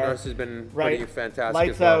that they are. Nurse has been pretty fantastic.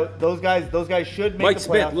 Lights out. Those guys should make the playoffs.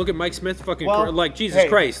 Smith, look at Mike Smith, Jesus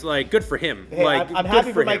Christ, good for him. I'm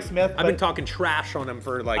happy for Mike Smith. I've been talking trash on him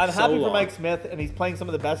for so long. I'm happy for Mike Smith, and he's playing some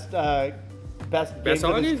of the best games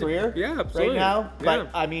of his career right now. But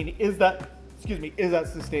I mean, is that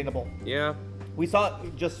sustainable? Yeah. We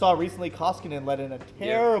just saw recently Koskinen let in a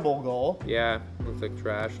terrible goal. Yeah, looks like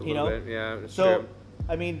trash a little bit. Yeah, it's true.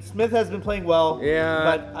 I mean, Smith has been playing well.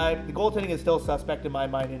 Yeah. But the goaltending is still suspect in my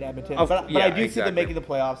mind in Edmonton. But I do see them making the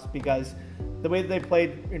playoffs because the way that they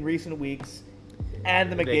played in recent weeks,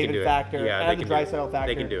 and the McDavid factor and the Draisaitl factor.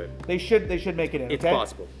 They can do it. They should make it in. It's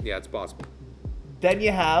possible. Yeah, it's possible. Then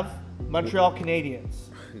you have Montreal Canadiens.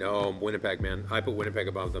 No, Winnipeg, man. I put Winnipeg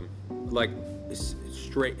above them. Like,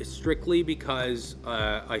 strictly because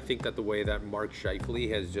I think that the way that Mark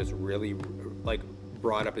Scheifele has just really, like,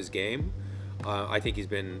 brought up his game. I think he's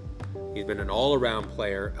been an all-around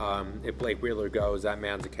player. If Blake Wheeler goes, that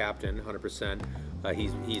man's a captain, 100%.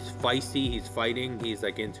 He's feisty, he's fighting, he's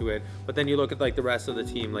like into it. But then you look at like the rest of the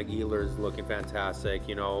team, like Ehlers looking fantastic.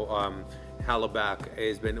 You know, Halleback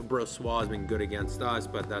has been, Brossois has been good against us,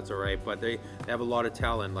 but that's all right. But they have a lot of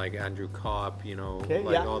talent, like Andrew Kopp, you know,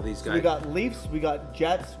 all these guys. So we got Leafs, we got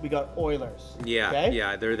Jets, we got Oilers.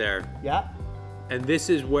 Yeah, they're there. Yeah. And this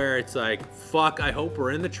is where it's like, fuck, I hope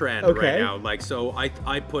we're in the trend right now. Like, so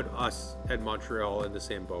I put us and Montreal in the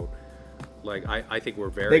same boat. Like, I think we're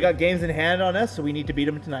very... They got games in hand on us, so we need to beat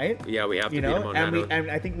them tonight. Yeah, we have to beat them on hand. And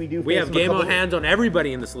I think we do. We have game on hands on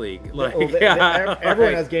everybody in this league. Like,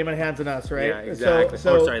 everyone has game on hands on us, right? Yeah, exactly.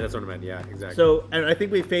 So sorry, that's what I meant. Yeah, exactly. So, and I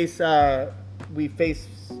think we face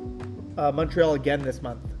Montreal again this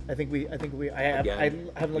month. I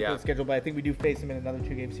haven't looked at the schedule, but I think we do face them in another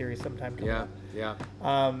 2-game series sometime coming up. Yeah.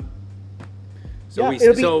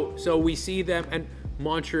 So we see them, and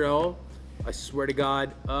Montreal, I swear to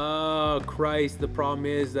God, oh Christ, the problem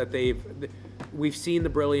is that we've seen the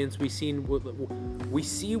brilliance, we see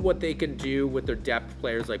what they can do with their depth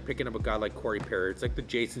players, like picking up a guy like Corey Perry. It's like the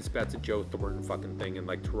Jason Spezza and Joe Thornton fucking thing in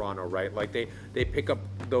like Toronto, right? Like they pick up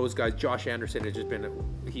those guys. Josh Anderson has just been,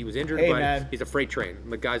 he was injured, but he's a freight train.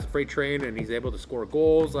 The guy's a freight train, and he's able to score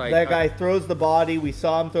goals. Like that guy throws the body. We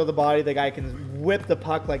saw him throw the body. The guy can whip the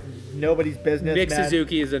puck like nobody's business. Nick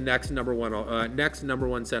Suzuki is the next number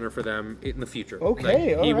one center for them in the future.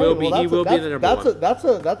 Okay, like, he will be the number one.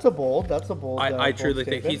 That's a bold. I truly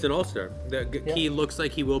think he's an all-star. He looks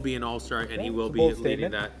like he will be an all-star, and he will be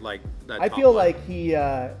leading that. I feel like he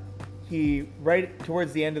right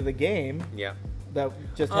towards the end of the game. Yeah. That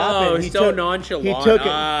just happened. Oh, he's so nonchalant. He took it.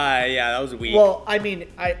 Yeah, that was weak. Well, I mean,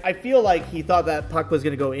 I feel like he thought that puck was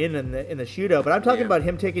going to go in the shootout, but I'm talking about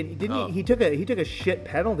him taking. He took a shit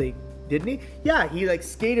penalty, didn't he? Yeah, he like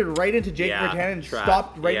skated right into Jake Virtanen and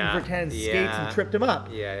stopped right in Virtanen's skates and tripped him up.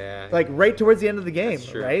 Yeah. Like right towards the end of the game,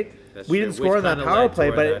 right? We didn't score on that power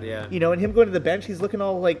play, but you know, and him going to the bench, he's looking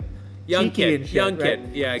all like young kid, yeah,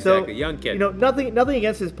 exactly, young kid. You know, nothing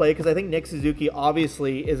against his play, because I think Nick Suzuki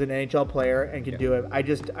obviously is an NHL player and can do it. I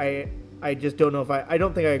just don't know if I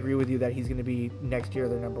don't think I agree with you that he's going to be next year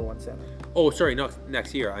their number one center. Oh, sorry, not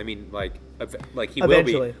next year. I mean, like he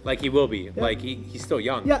eventually will be. Like he will be. Yeah. Like he's still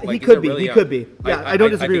young. Yeah, like, he could be. Really he could be. Yeah, I don't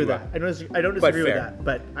disagree with that. I don't disagree with that.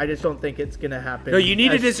 But I just don't think it's going to happen. No, you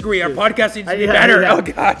need to disagree. Our podcast needs to be better. Oh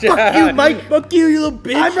God. Fuck you, Mike. Fuck you little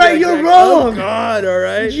bitch. I'm right. You're wrong. Oh God. All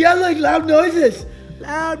right. You like loud noises.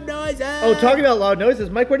 Loud noises. Oh, talking about loud noises,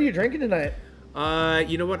 Mike. What are you drinking tonight?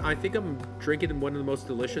 You know what? I think I'm drinking one of the most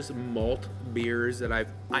delicious malt beers that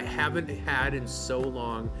I haven't had in so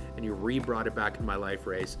long, and you brought it back in my life,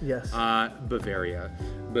 Race. Yes. Bavaria,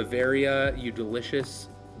 you delicious,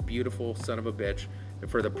 beautiful son of a bitch. And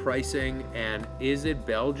for the pricing, and is it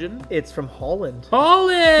Belgian? It's from Holland.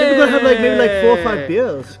 Holland. Maybe we're gonna have maybe 4 or 5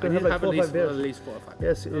 beers. Gonna have like 4 or 5 beers. At least 4 or 5.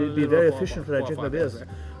 Yes, it would be very efficient for that drink my beers.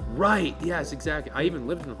 Right. Yes. Exactly. I even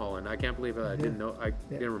lived in Holland. I can't believe I didn't know. I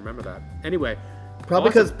didn't remember that. Anyway.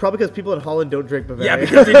 Probably because people in Holland don't drink Bavaria. Yeah,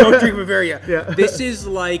 because they don't drink Bavaria. Yeah. This is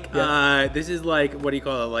like what do you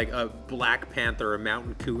call it? Like a Black Panther, a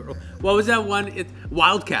mountain cougar. What was that one? It's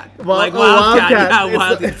Wildcat. Wildcat. Yeah,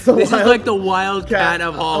 Wildcat. This is like the Wildcat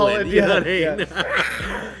of Holland. You know what I mean?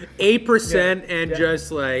 8% and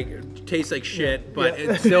just like tastes like shit, but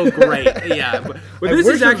it's still great. Yeah, but this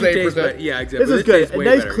is actually tastes better. Yeah, exactly. This is good. A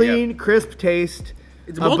nice, clean, crisp taste.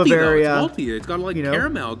 It's malty Bavaria. Though. It's malty. It's got like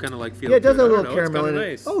caramel kind of like feel. Yeah, it does have a little caramel in it.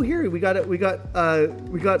 Nice. Oh, here we got Bavaria.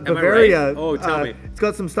 Right? Oh, tell me. It's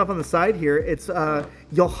got some stuff on the side here. It's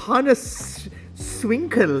Johannes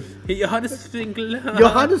Swinkel. Johannes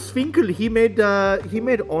Swinkel. He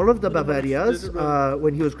made all of the Bavarias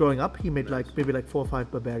when he was growing up. He made maybe 4 or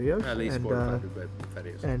 5 Bavarias. At least 4 or 5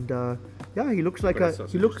 Bavarias. And yeah, he looks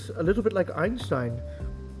a little bit like Einstein.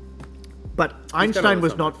 But Einstein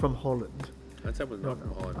was not from Holland. Einstein was not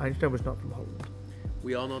from Holland. Einstein was not from Holland.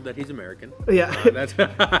 We all know that he's American. Yeah.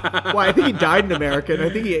 Well, I think he died in America.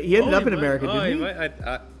 I think he ended up in America, didn't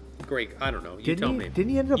he? Great. I don't know. You tell me. Didn't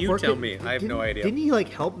he end up working? You tell me. I have no idea. Didn't he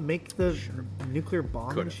help make the nuclear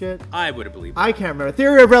bomb and shit? I would have believed you. I can't remember.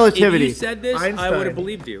 Theory of relativity. If you said this, Einstein. I would have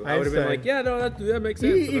believed you. I would have been like, yeah, no, that makes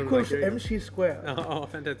sense. E equals MC squared. Oh,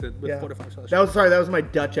 fantastic. With 45 that was my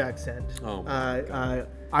Dutch accent. Oh,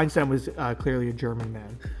 Einstein was clearly a German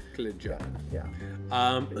man.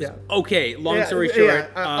 Yeah. Okay, long story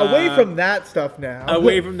short. Away from that stuff now.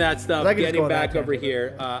 Away from that stuff, getting back over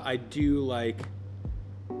here, I do like...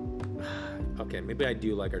 Okay, maybe I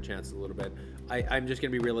do like our chances a little bit. I'm just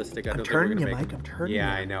going to be realistic. I don't think we're going to make it. I'm turning you.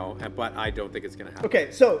 Yeah, I know, but I don't think it's going to happen.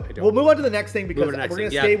 Okay, so we'll move on to the next thing because we're going to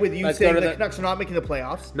stay with you saying the Canucks are not making the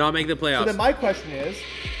playoffs. Not making the playoffs. So then my question is...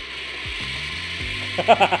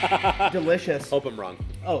 Delicious. Hope I'm wrong.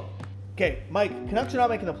 Oh, okay. Mike, Canucks are not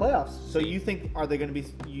making the playoffs. So you think, are they going to be...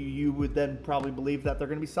 You would then probably believe that they're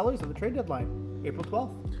going to be sellers at the trade deadline, April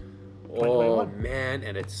 12th. Oh, man,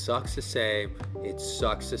 and it sucks to say.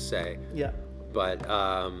 Yeah. But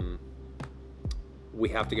we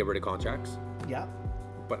have to get rid of contracts. Yeah.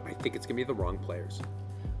 But I think it's going to be the wrong players,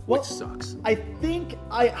 which sucks. I think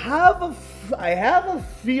I have a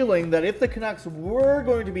feeling that if the Canucks were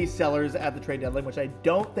going to be sellers at the trade deadline, which I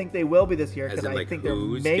don't think they will be this year, because I think they're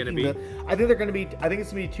making I think they're going to be. I think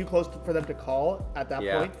it's going to be too close for them to call at that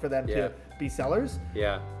point for them to be sellers.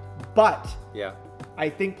 Yeah. But I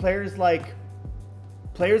think players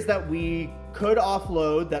that we could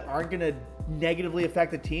offload that aren't going to negatively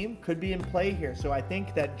affect the team could be in play here. So I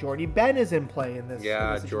think that Jordy Ben is in play in this.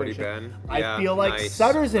 Yeah, Jordy Ben. I feel like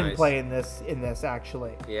Sutter's in play in this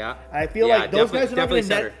actually. Yeah. I feel like those guys are not going to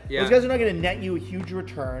net. Those guys are not going to net you a huge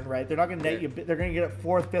return, right? They're not going to net you. They're going to get it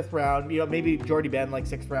 4th, 5th round. Maybe Jordy Ben like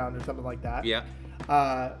 6th round or something like that.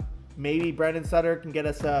 Yeah. Maybe Brandon Sutter can get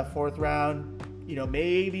us a 4th round.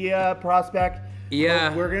 Maybe a prospect.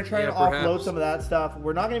 Yeah. We're going to try and offload some of that stuff.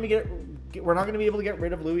 We're not going to be able to get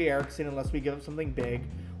rid of Louis Eriksson unless we give up something big.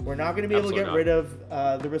 We're not going to be able to get rid of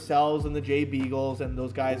the Russells and the Jay Beagles and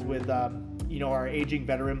those guys with, our aging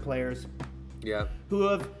veteran players. Yeah. Who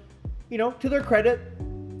have, to their credit,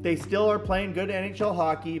 they still are playing good NHL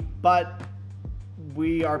hockey, but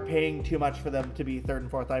we are paying too much for them to be 3rd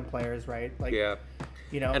and 4th line players, right?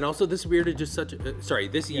 And also this year is just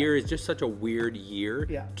such a weird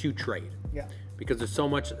year to trade. Yeah. Because there's so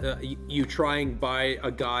much, you try and buy a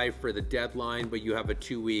guy for the deadline, but you have a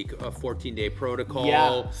 2-week, 14-day protocol.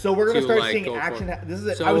 Yeah. So we're gonna start seeing action.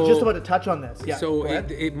 I was just about to touch on this. Yeah. So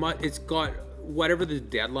it's got whatever the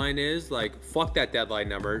deadline is. Like fuck that deadline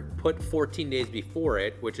number. Put 14 days before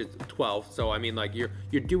it, which is 12th. So I mean, like you're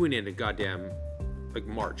doing it in goddamn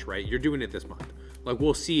March, right? You're doing it this month. Like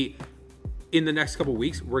we'll see in the next couple of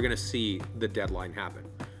weeks. We're gonna see the deadline happen.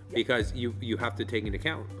 Because you have to take into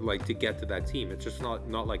account to get to that team. It's just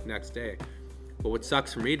not like next day. But what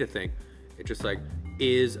sucks for me to think, it's just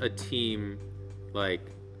is a team like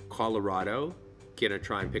Colorado gonna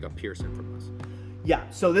try and pick up Pearson from us? Yeah.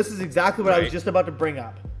 So this is exactly what I was just about to bring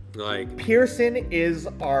up. Pearson is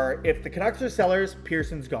if the Canucks are sellers,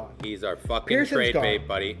 Pearson's gone. He's our fucking trade bait,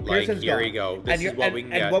 buddy. Here we go. This is what we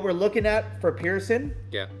can get. And what we're looking at for Pearson,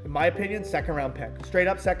 in my opinion, 2nd round pick. Straight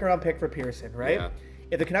up 2nd round pick for Pearson, right? Yeah.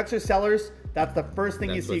 If the Canucks are sellers, that's the first thing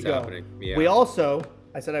you see go. Yeah. We also,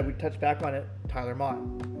 I said I would touch back on it, Tyler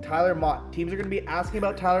Mott. Teams are going to be asking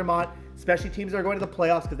about Tyler Mott, especially teams that are going to the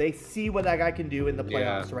playoffs because they see what that guy can do in the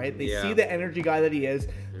playoffs, right? They see the energy guy that he is.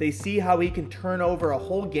 They see how he can turn over a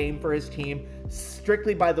whole game for his team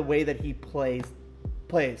strictly by the way that he plays,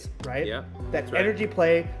 right? Yeah. That energy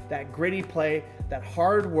play, that gritty play, that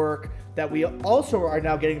hard work that we also are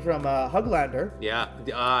now getting from Höglander. Yeah.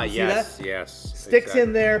 Yes. Sticks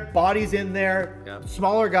in there, bodies in there,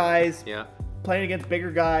 smaller guys, Yeah. playing against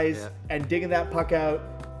bigger guys, and digging that puck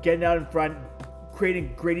out, getting out in front,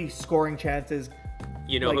 creating gritty scoring chances.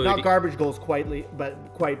 Not garbage goals quite, but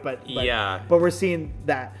we're seeing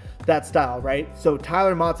that style, right? So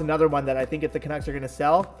Tyler Mott's another one that I think if the Canucks are going to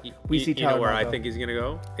sell, we see Tyler Mott. Where I think he's going to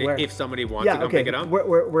go? Where? If somebody wants to go pick it up.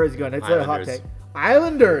 Where is he going? It's a hot take.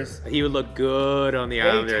 Islanders. He would look good on the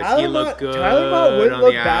Islanders. Tyler Mott wouldn't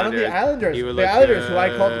look bad on the Islanders. The Islanders, who I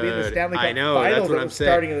called to be in the Stanley Cup Finals at the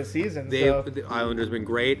starting of the season. The Islanders have been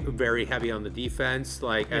great, very heavy on the defense,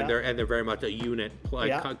 and they're very much a unit,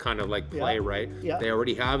 kind of play, right? Yeah. They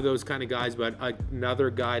already have those kind of guys, but another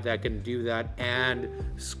guy that can do that and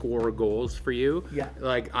score goals for you. Yeah.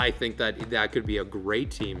 I think that could be a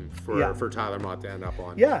great team for Tyler Mott to end up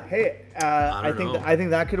on. Yeah. Hey, I think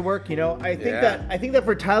that could work. I think that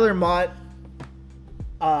for Tyler Mott,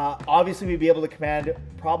 obviously we'd be able to command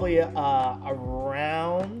probably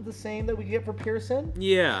around the same that we get for Pearson.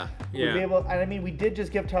 Yeah. We'd be able, and I mean, we did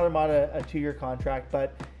just give Tyler Mott a 2-year contract,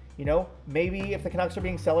 but maybe if the Canucks are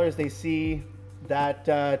being sellers, they see that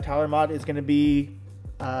Tyler Mott is going to be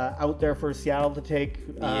out there for Seattle to take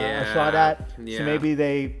a shot at. Yeah. So maybe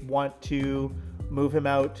they want to move him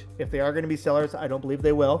out. If they are going to be sellers, I don't believe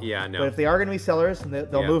they will. Yeah, no. But if they are going to be sellers,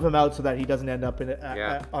 they'll move him out so that he doesn't end up on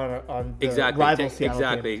the rival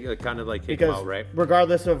Seattle team. Kind of like take him out, right?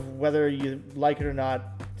 Regardless of whether you like it or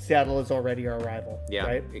not, Seattle is already our rival. Yeah,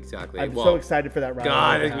 right? exactly. I'm so excited for that rival.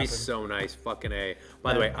 God, it's going to be so nice. Fucking A.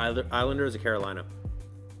 By the way, Islanders or Carolina?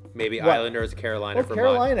 Maybe Islanders or Carolina for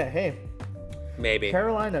Carolina, hey. Maybe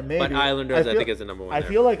Carolina, maybe. But Islanders, I think, is the number one. I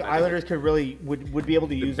feel like Islanders could really would be able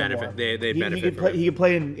to use him more. They benefit. He could play he'd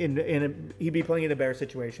be playing in a better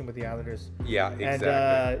situation with the Islanders. Yeah, exactly.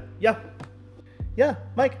 And yeah.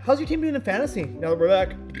 Mike, how's your team doing in fantasy now that we're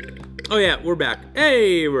back? Oh yeah, we're back.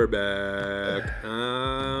 Hey, we're back.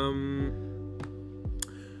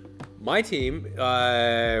 My team,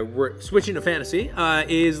 we're switching to fantasy,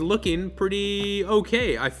 is looking pretty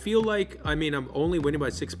okay. I feel like, I'm only winning by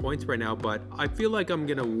 6 points right now, but I feel like I'm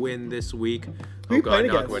going to win this week. Who are you playing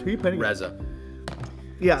against? Reza.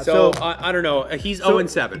 Yeah, so I don't know. He's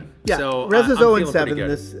 0-7. Yeah, so Reza's 0-7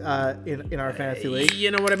 this in our fantasy league.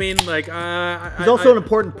 You know what I mean? Like he's also an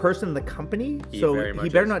important person in the company, so he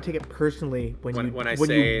better not take it personally when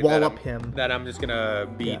you wallop him. That I'm just gonna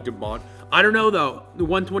be demon. I don't know though. The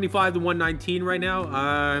 125 to 119 right now.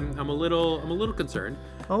 I'm a little concerned.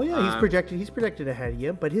 Oh yeah, he's projected ahead of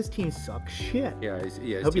you, but his team sucks shit. Yeah,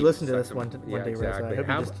 I hope you listen to this one day, exactly.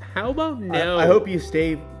 Reza. How about no? I hope you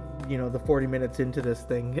stay. The 40 minutes into this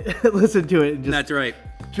thing, listen to it. And just, that's right.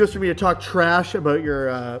 Just for me to talk trash about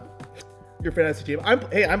your fantasy team.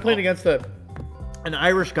 I'm playing against an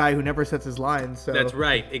Irish guy who never sets his lines. So that's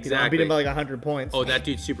right, exactly. I beat him by like 100 points. Oh, that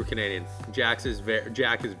dude's super Canadian. Jack is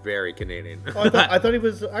very Canadian. Oh, I thought he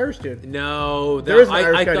was Irish dude. No, there is an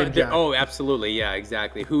Irish guy named Jack. Oh, absolutely, yeah,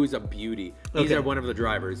 exactly. Who's a beauty. He's one of the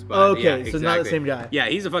drivers. But okay, yeah, so exactly. not the same guy. Yeah,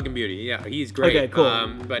 he's a fucking beauty. Yeah, he's great. Okay, cool.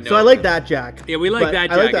 But no, so I like that Jack. Yeah, we like that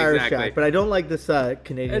Jack. I like the Irish exactly. Jack, but I don't like this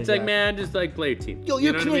Canadian. It's like, man, just like play your team. Yo,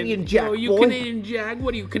 you're Canadian Jack. Oh, you Canadian Jack.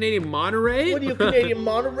 What are you, Canadian Monterey? What are you, Canadian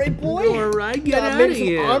Monterey boy? All right, get out of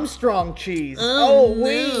here. Armstrong cheese. Oh,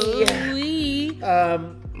 wee.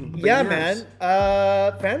 Yeah, man.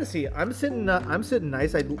 Fantasy. I'm sitting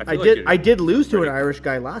nice. I did lose to an Irish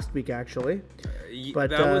guy last week, actually. But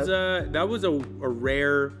that was a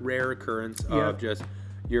rare occurrence of just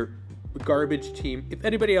your garbage team. If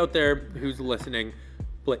anybody out there who's listening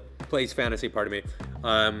plays fantasy, pardon me,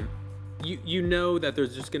 you know that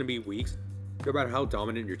there's just going to be weeks. No matter how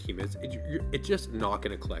dominant your team is, it's just not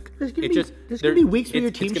going to click. There's going to be weeks where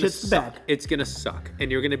your team shits the bed. It's going to suck.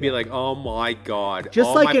 And you're going to be like, oh my God.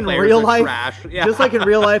 Just like in real life, just like in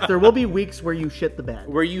real life, there will be weeks where you shit the bed.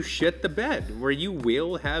 Where you shit the bed. Where you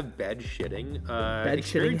will have bed shitting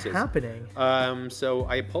experiences. Happening. So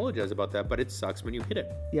I apologize about that, but it sucks when you hit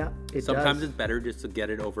it. Yeah, Sometimes it's better just to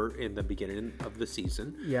get it over in the beginning of the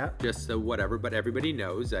season. Yeah. Just so whatever, but everybody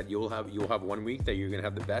knows that you'll have 1 week that you're going to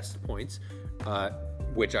have the best points.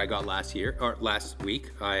 Which I got last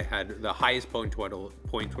week. I had the highest point total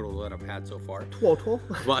that I've had so far. Total.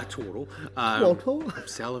 I'm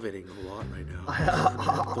salivating a lot right now.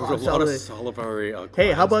 There's a lot of salivary.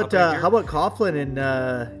 Hey, how about Coughlin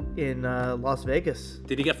in Las Vegas?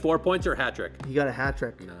 Did he get 4 points or a hat trick? He got a hat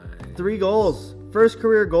trick. Nice. 3 goals. First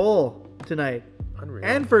career goal tonight. Unreal.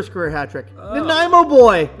 And first career hat trick. Nanaimo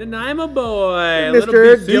boy.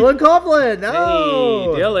 Mr. Dylan Coughlin.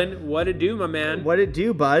 Oh. Hey, Dylan. What it do, my man? What it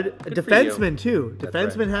do, bud? Good defenseman, too.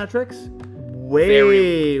 Defenseman hat tricks.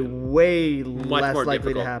 Way less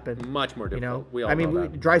likely to happen. Much more difficult. We all know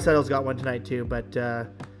that. Draisaitl's got one tonight, too, but...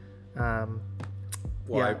 I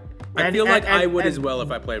feel like I would as well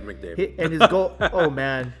if I played McDavid. And his goal... Oh,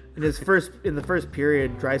 man. In the first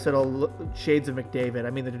period, Draisaitl shades of McDavid. I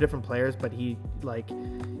mean, they're different players, but he Did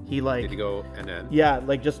he go and then? Yeah,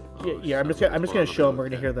 like just yeah. I'm just gonna show him. We're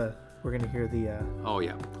gonna hear the. Oh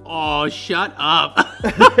yeah. Oh, shut up.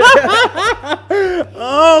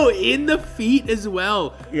 Oh, in the feet as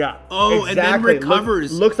well. Yeah. Oh, exactly. And then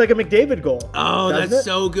recovers. Looks like a McDavid goal. Oh, that's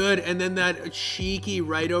so good. And then that cheeky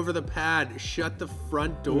right over the pad. Shut the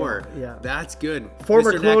front door. Yeah. That's good.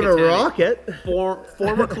 Former Kelowna Rocket.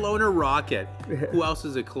 Former Kelowna Rocket. Who else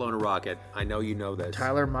is a Kelowna Rocket? I know you know this.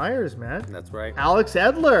 Tyler Myers, man. That's right. Alex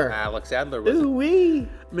Edler.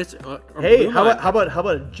 Was Hey, how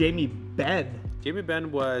about Jamie Benn? Jamie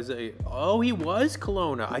Benn was he was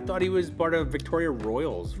Kelowna. I thought he was part of Victoria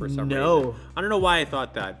Royals for some reason. I don't know why I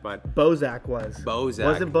thought that, but Bozak was.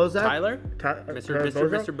 Wasn't Bozak? Tyler?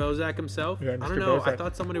 Mr. Bozak himself? Yeah, I don't know. Bozak. I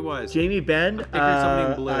thought somebody was. Jamie Benn.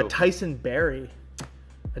 Somebody in blue. Tyson Barrie.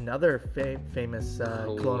 Another famous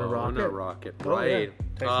Kelowna Rocket. Right.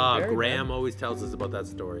 Oh, yeah. Graham always tells us about that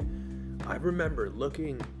story. I remember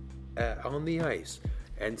looking on the ice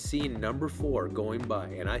and seeing number 4 going by,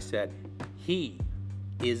 and I said, he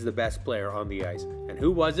is the best player on the ice. And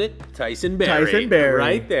who was it? Tyson Barrie. Tyson Barrie.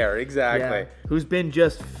 Right there, exactly. Yeah. Who's been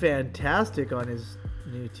just fantastic on his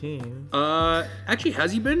new team. Actually,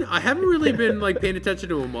 has he been? I haven't really been like paying attention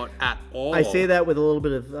to him at all. I say that with a little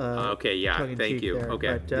bit of okay, yeah, thank you. There,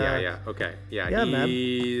 okay, but, okay, yeah.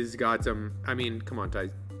 He's got some. I mean, come on,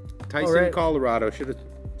 Tyson, right. Colorado should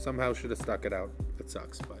have stuck it out. It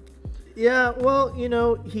sucks, but. Yeah, well, you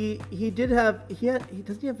know, he doesn't he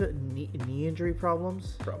have knee injury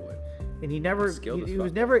problems? Probably. And he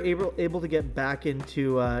was never able to get back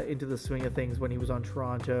into the swing of things when he was on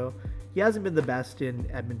Toronto. He hasn't been the best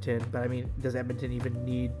in Edmonton, but I mean, does Edmonton even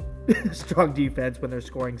need strong defense when they're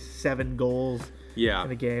scoring 7 goals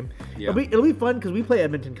in a game? Yeah. It'll be fun because we play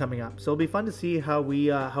Edmonton coming up, so it'll be fun to see how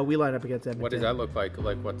we line up against Edmonton. What does that look like?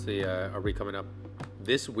 Like, what's the? Are we coming up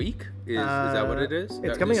this week? Is that what it is?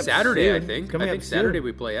 It's coming up Saturday, soon. I think. I think Saturday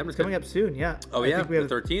we play Edmonton. It's coming up soon, yeah. Oh, yeah, the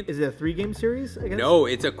 13th? Is it a 3-game series, I guess? No,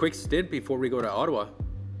 it's a quick stint before we go to Ottawa.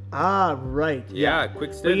 Ah, right. Yeah,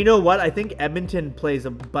 quick stint. But you know what? I think Edmonton plays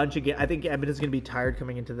a bunch of games. I think Edmonton's going to be tired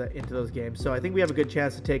coming into those games. So I think we have a good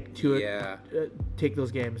chance to take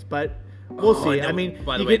those games. But we'll see. I mean,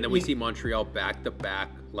 by the way, and then we see Montreal back to back,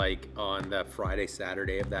 like on the Friday,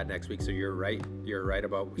 Saturday of that next week. So you're right. You're right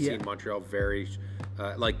about seeing Montreal very,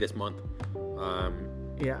 like this month.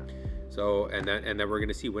 Yeah. So and then we're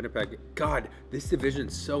gonna see Winnipeg. God, this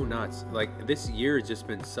division's so nuts. Like this year has just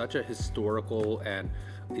been such a historical, and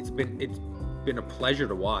it's been a pleasure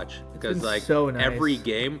to watch because like so nice. Every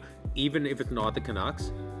game, even if it's not the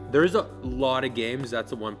Canucks, there's a lot of games.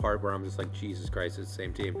 That's the one part where I'm just like, Jesus Christ, it's the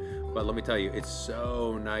same team. But let me tell you, it's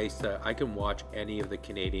so nice that I can watch any of the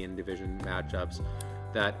Canadian division matchups.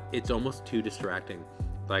 That it's almost too distracting.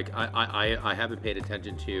 Like I haven't paid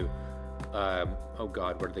attention to. Oh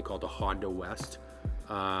God, what are they called? The Honda West.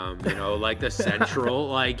 You know, like the Central.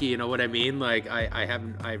 Like, you know what I mean? Like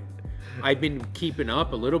I've been keeping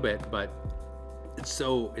up a little bit, but it's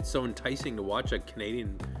so enticing to watch a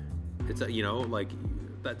Canadian. It's you know, like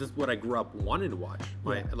that's what I grew up wanting to watch.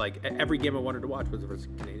 Like every game I wanted to watch was versus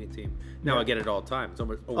a Canadian team. Now I get it all the time. It's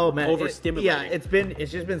almost overstimulating.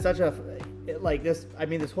 It's just been such a like this. I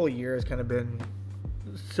mean, this whole year has kind of been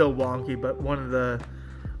so wonky. But one of the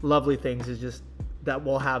lovely things is just that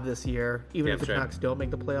we'll have this year, even if the Canucks don't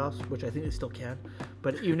make the playoffs, which I think they still can.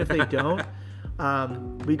 But even if they don't,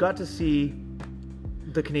 we got to see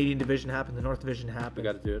the Canadian division happen, the North Division happen. We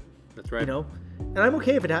got to do it. That's right. You know, and I'm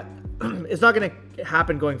okay if it's not going to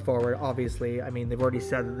happen going forward. Obviously, I mean they've already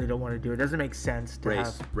said that they don't want to do it. It doesn't make sense to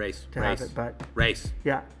have it. But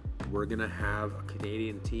yeah, we're gonna have a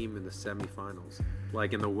Canadian team in the semifinals.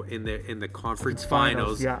 Like in the conference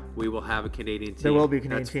finals, we will have a Canadian team. There will be a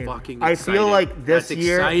Canadian team. Fucking I exciting. feel like this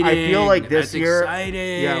year. Exciting.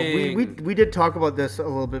 Yeah, we did talk about this a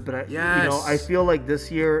little bit, but I feel like this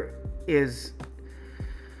year is,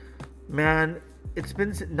 man. It's been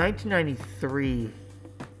 1993.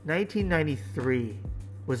 1993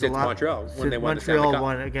 was since a lot. Montreal when they won Montreal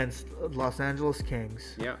won against Los Angeles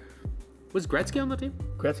Kings. Yeah. Was Gretzky on the team?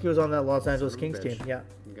 Gretzky was on that Los Angeles Kings team. Yeah.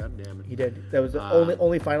 God damn it. He did. That was the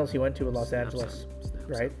only finals he went to in Los Angeles,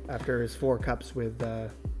 right? After his 4 cups with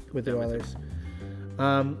the Oilers.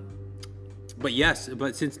 But yes,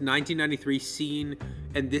 since 1993,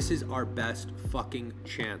 and this is our best fucking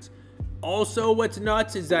chance. Also, what's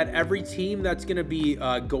nuts is that every team that's going to be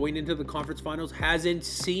going into the conference finals hasn't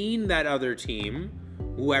seen that other team,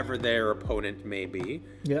 whoever their opponent may be.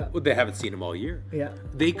 Yeah. Well, they haven't seen them all year. Yeah.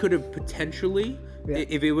 They could have potentially,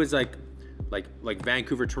 if it was like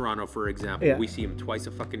Vancouver, Toronto, for example, we see them twice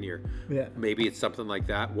a fucking year. Yeah. Maybe it's something like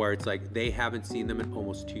that where it's like they haven't seen them in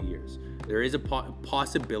almost 2 years. There is a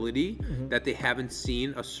possibility that they haven't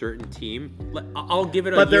seen a certain team. I'll give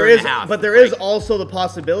it a year and a half. But there is also the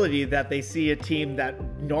possibility that they see a team that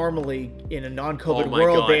normally in a non-COVID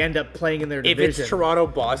world they end up playing in their division. If it's Toronto,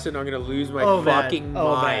 Boston, I'm going to lose my fucking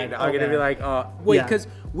mind. I'm going to be like, wait, because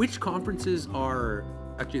which conferences are...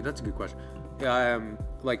 Actually, that's a good question.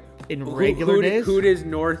 Like in regular days, who does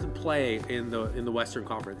North play in the Western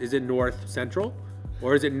Conference? Is it North Central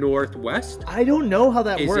or is it Northwest? I don't know how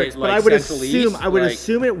that works, but I would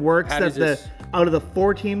assume it works that out of the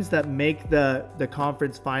 4 teams that make the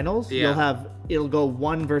conference finals, it'll go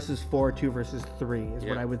 1 versus 4, 2 versus 3 is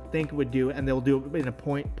what I would think it would do, and they'll do it in a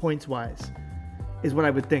points wise, is what I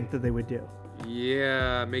would think that they would do.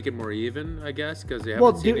 Yeah, make it more even, I guess, because they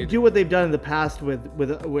haven't seen do what they've done in the past with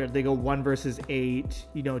where they go 1 versus 8,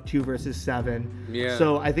 2 versus 7. Yeah.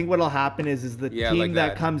 So I think what'll happen is the team like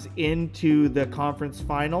that comes into the conference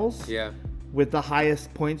finals with the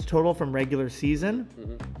highest points total from regular season,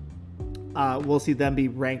 we'll see them be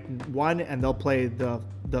ranked 1, and they'll play the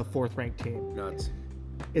the 4th ranked team. Nuts.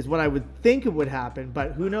 Is what I would think it would happen,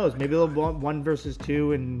 but who knows? Maybe they'll want 1 versus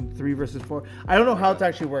 2 and 3 versus 4. I don't know how it's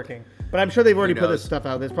actually working, but I'm sure they've already put this stuff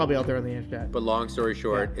out. It's probably out there on the internet. But long story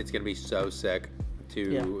short, it's going to be so sick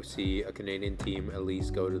to see a Canadian team at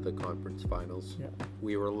least go to the conference finals. Yeah.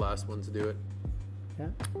 We were the last ones to do it. Yeah.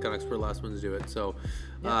 Canucks were the last ones to do it. So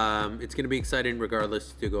it's going to be exciting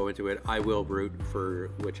regardless to go into it. I will root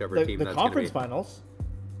for whichever team that's going to be. The conference finals?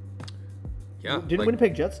 Yeah. Didn't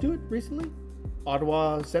Winnipeg Jets do it recently?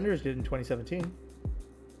 Ottawa Senators did in 2017.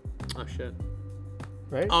 Oh, shit.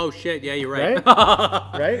 Right? Oh, shit. Yeah, you're right.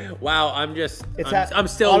 Right? Wow, I'm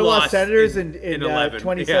still Ottawa lost. Senators in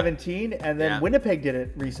 2017, and then Winnipeg did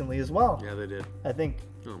it recently as well. Yeah, they did. I think.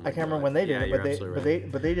 I can't remember when they did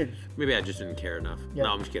it, but they did. Maybe I just didn't care enough. Yeah.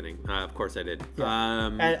 No, I'm just kidding. Of course I did. Yeah.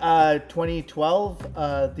 And 2012,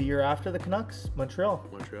 the year after the Canucks, Montreal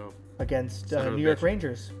against New York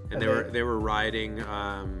Rangers, and they were riding.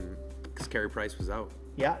 Carey Price was out.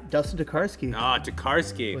 Yeah, Dustin Tokarski.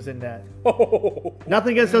 Tokarski was in that.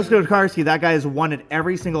 Nothing against Dustin Tokarski. That guy has won at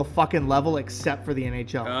every single fucking level except for the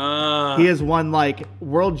NHL. He has won like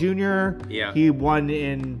World Junior. Yeah. He won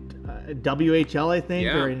in WHL, I think,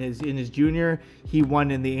 or in his junior. He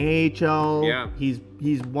won in the AHL. Yeah. He's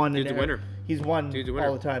won. Dude's a winner. He's won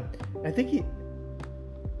all the time. I think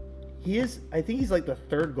he is. I think he's like the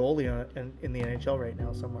 3rd goalie in the NHL right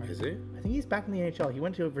now somewhere. Is he? I think he's back in the NHL. He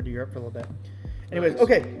went over to Europe for a little bit. Anyways,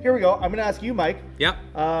 okay, here we go. I'm going to ask you, Mike. Yeah.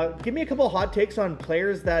 Give me a couple of hot takes on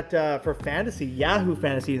players that for fantasy, Yahoo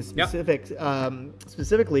Fantasy in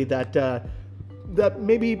specifically that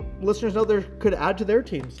maybe listeners know there could add to their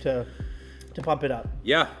teams to pump it up.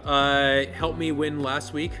 Yeah. Helped me win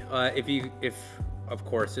last week. If of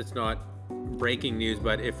course it's not breaking news,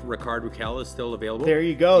 but if Rickard Rakell is still available, there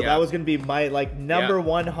you go. That was going to be my number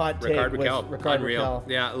one hot take. Rickard Rakell.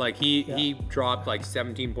 Yeah, like he dropped like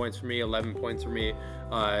 17 points for me, 11 points for me.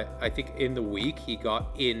 I think in the week he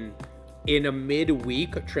got in a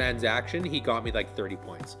midweek transaction, he got me like 30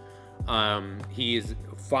 points. He's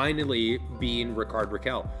finally being Rickard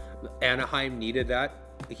Rakell. Anaheim needed that.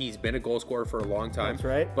 He's been a goal scorer for a long time. That's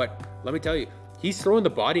right. But let me tell you, he's throwing the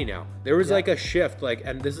body now. There was like a shift,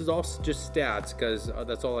 and this is all just stats because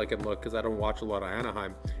that's all I can look because I don't watch a lot of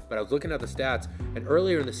Anaheim. But I was looking at the stats, and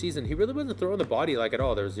earlier in the season, he really wasn't throwing the body at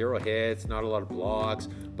all. There was 0 hits, not a lot of blocks.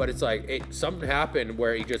 But it's something happened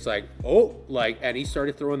where he just and he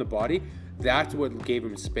started throwing the body. That's what gave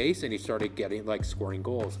him space, and he started getting scoring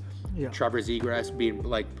goals. Yeah. Trevor Zegras being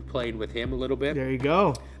playing with him a little bit. There you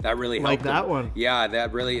go. That really helped that him. One. Yeah,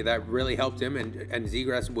 that really helped him, and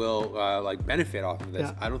Zegras will benefit off of this.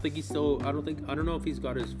 Yeah. I don't know if he's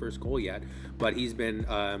got his first goal yet, but he's been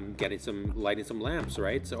lighting some lamps,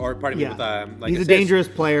 right? So, or pardon me, with he's a dangerous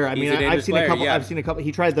player. I've seen a couple.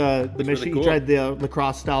 He tried the Michigan. Really cool. He tried the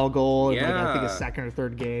lacrosse style goal in I think his 2nd or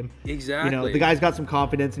 3rd game. Exactly. The guy's got some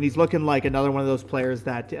confidence, and he's looking like another one of those players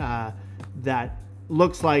that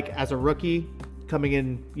looks like as a rookie coming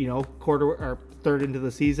in, quarter or 3rd into the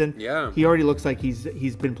season. Yeah. He already looks like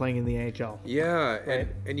he's been playing in the NHL. Yeah, right?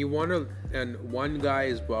 and you want to, and one guy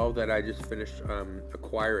as well that I just finished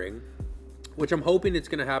acquiring, which I'm hoping it's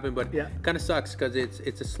going to happen, but kind of sucks because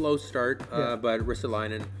it's a slow start. But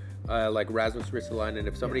Ristolainen, Rasmus Ristolainen,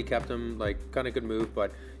 if somebody kept him, kind of good move,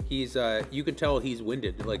 but he's you can tell he's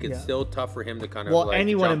winded. It's still tough for him to kind of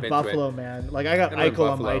anyone in Buffalo, man. I got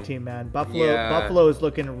Eichel on my team, man. Buffalo is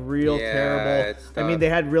looking real terrible. They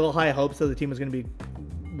had real high hopes that the team was going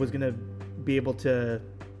to be able to,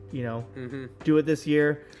 do it this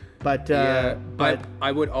year. But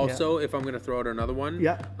I would also, if I'm going to throw out another one,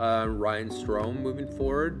 Ryan Strome moving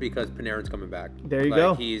forward because Panarin's coming back. There you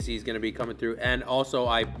go. He's going to be coming through, and also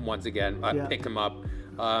I picked him up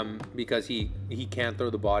because he can't throw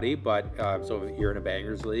the body, but so if you're in a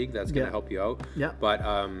bangers league, that's going to help you out. Yeah. But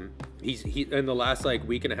he in the last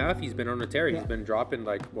week and a half, he's been on a tear. He's been dropping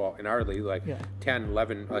in our league 10,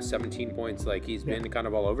 11, 17 points. He's been kind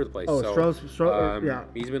of all over the place. Oh, so Strome's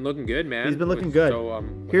he's been looking good, man. He's been looking good. So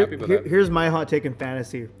I'm happy with that. Here's my hot take in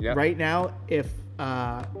fantasy. Yeah. Right now, if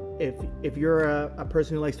you're a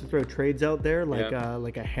person who likes to throw trades out there, like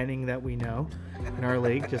a Henning that we know in our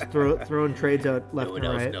league, just throwing trades out left and right.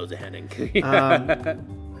 No one else knows a Henning.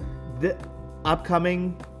 The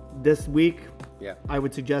upcoming this week, yeah, I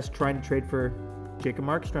would suggest trying to trade for Jacob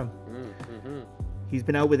Markstrom. Mm-hmm. He's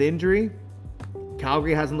been out with injury.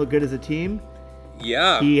 Calgary hasn't looked good as a team.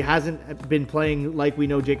 Yeah. He hasn't been playing like we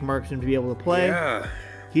know Jacob Markstrom to be able to play. Yeah.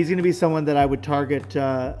 He's going to be someone that I would target.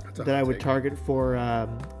 Target for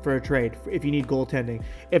a trade if you need goaltending.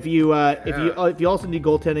 If you also need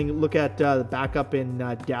goaltending, look at the backup in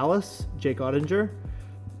Dallas, Jake Ottinger.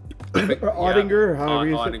 or Ottinger, however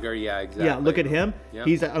you say. Ottinger, yeah, exactly. Yeah, look at him. Yep.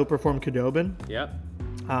 He's outperformed Khudobin. Yep.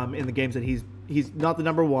 In the games that he's not the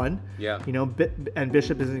number one. Yeah. You know, and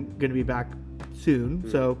Bishop isn't going to be back soon,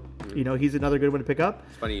 so you know he's another good one to pick up.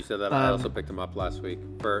 It's funny you said that. I also picked him up last week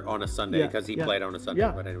on a Sunday because he played on a Sunday.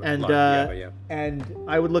 Yeah. But anyway, and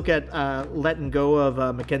I would look at letting go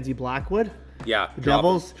of Mackenzie Blackwood. Yeah, the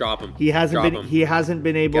Devils. Drop him. He hasn't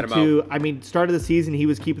been able to. I mean, start of the season he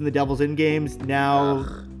was keeping the Devils in games. Now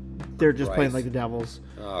they're just playing like the Devils.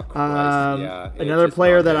 Oh, Christ. Yeah. Another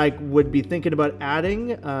player that I would be thinking about adding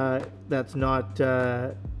that's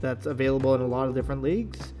available in a lot of different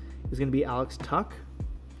leagues is going to be Alex Tuch,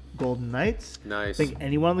 Golden Knights. Nice. I think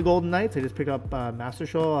anyone on the Golden Knights. I just pick up Master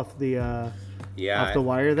Show off the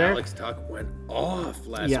wire there. Alex Tuch went off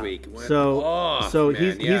last week. He's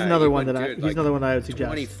another one that I would suggest.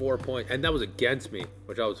 24 points, and that was against me,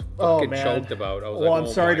 which I was fucking choked about. I was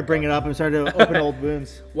I'm sorry to bring it up. I'm sorry to open old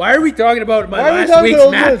wounds. Why are we talking about my last week's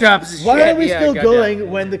matchups? Why are we still going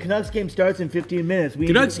when the Canucks game starts in 15 minutes?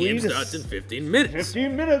 Canucks game starts in 15 minutes.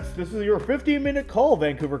 15 minutes. This is your 15-minute call,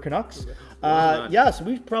 Vancouver Canucks. So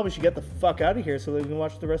we probably should get the fuck out of here so that we can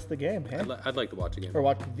watch the rest of the game. Hey? I'd like to watch a game. Or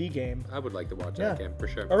watch the game. I would like to watch that game for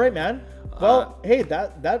sure. All right, man. Well, hey,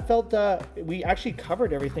 that felt we actually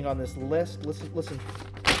covered everything on this list. Listen.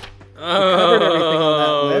 Covered everything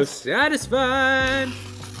on that list. Satisfied.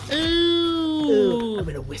 Ooh. I'm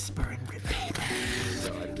gonna whisper and rip paper.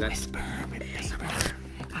 Whisper, rip paper.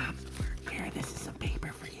 Here, this is some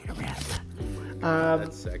paper for you to rip.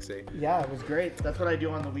 That's sexy. Yeah, it was great. That's what I do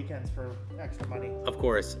on the weekends for extra money. Of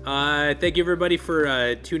course. Thank you everybody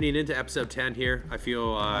for tuning into episode 10 here. I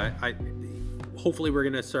feel hopefully we're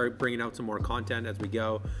gonna start bringing out some more content as we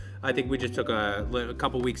go. I think we just took a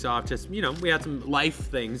couple weeks off. Just, we had some life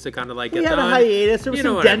things to kind of like get done. We had a hiatus. There was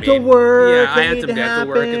some dental work. Yeah, I had some dental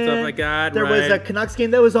work and stuff like that. There was a Canucks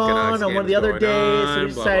game that was on one of the other days. So we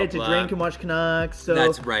decided to drink and watch Canucks. So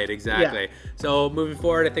that's right, exactly. Yeah. So moving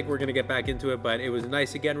forward, I think we're going to get back into it. But it was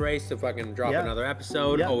nice again, Race, to fucking drop another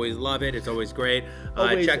episode. Yeah. Always love it. It's always great.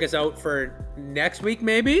 Check us out for next week,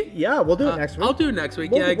 maybe. Yeah, we'll do it next week. I'll do it next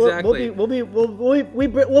week. Exactly. We'll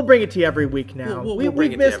bring it to you every week now. We'll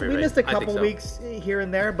bring it to you every week. We missed a couple weeks here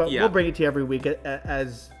and there, but we'll bring it to you every week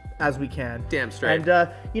as we can. Damn straight. And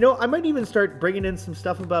I might even start bringing in some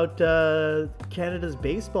stuff about Canada's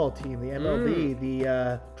baseball team, the MLB,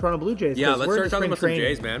 the Toronto Blue Jays. Yeah, let's start talking about some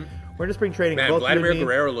Jays, man. We're in spring training. Man, Vladimir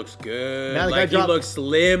Guerrero looks good. Man, he looks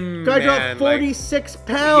slim. Guy dropped 46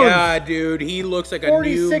 pounds. Yeah, dude, he looks like a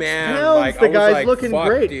new man. 46 pounds. The guy's looking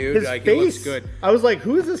great. Dude, his face, he looks good. I was like,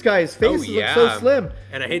 who is this guy? His face looks so slim.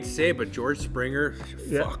 And I hate to say it, but George Springer,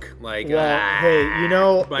 fuck. Hey,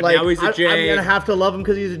 but now he's a J. I'm gonna have to love him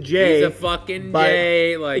because he's a J. He's a fucking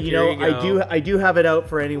J. I do have it out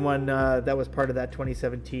for anyone that was part of that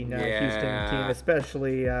 2017 Houston team,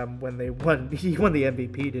 especially when they won. He won the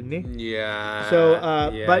MVP, didn't he? Yeah. So,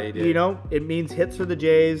 it means hits for the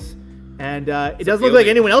Jays. And it doesn't look like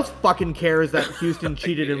anyone else fucking cares that Houston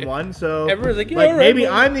cheated and won. So everyone's like, maybe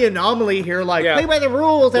I'm the anomaly here. Like, play by the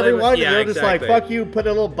rules, everyone. And they're just like, fuck you, put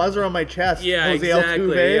a little buzzer on my chest. Yeah, Jose exactly.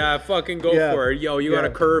 Altuve. Yeah, fucking go for it. Yo, you got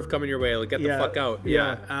a curve coming your way. Like, get the fuck out.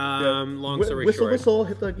 Yeah. Long story short. Whistle,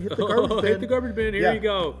 hit the garbage bin. Hit the garbage bin. Here you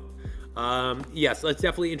go. Yes, let's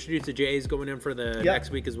definitely introduce the Jays going in for the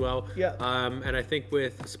next week as well. Yeah. And I think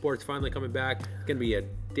with sports finally coming back, it's gonna be a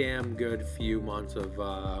damn good few months of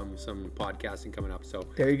some podcasting coming up. So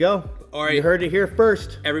there you go. All right, you heard it here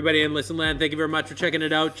first. Everybody in Listen Land, thank you very much for checking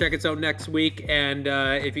it out. Check us out next week, and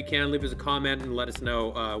if you can, leave us a comment and let us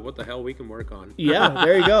know what the hell we can work on. Yeah,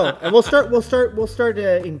 there you go. And we'll start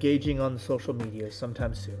engaging on the social media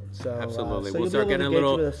sometime soon. So absolutely, we'll start getting a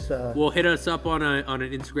little. We'll hit us up on an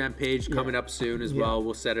Instagram page coming up soon as well.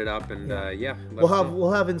 We'll set it up and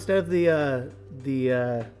we'll have instead of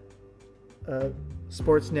the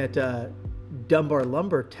Sportsnet Dunbar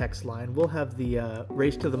Lumber text line, we'll have the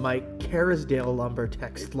Race to the Mic Kerrisdale Lumber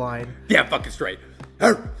text line. Yeah, fucking straight.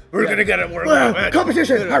 We're gonna get it.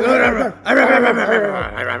 Competition.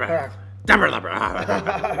 Dunbar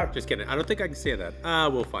Lumber. Just kidding. I don't think I can say that.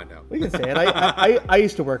 We'll find out. We can say it. I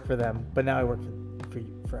used to work for them, but now I work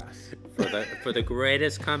for us. For the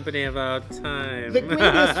greatest company of our time. The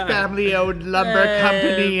greatest family-owned lumber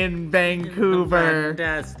company in Vancouver.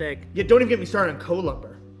 Fantastic. Yeah, don't even get me started on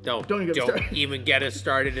co-lumber. Don't even get us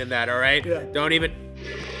started in that, all right? Yeah. Don't even...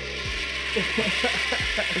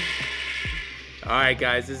 All right,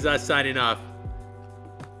 guys, this is us signing off.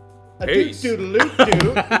 Peace.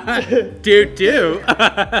 Doot-doodle-doot-doo. Doot-doo.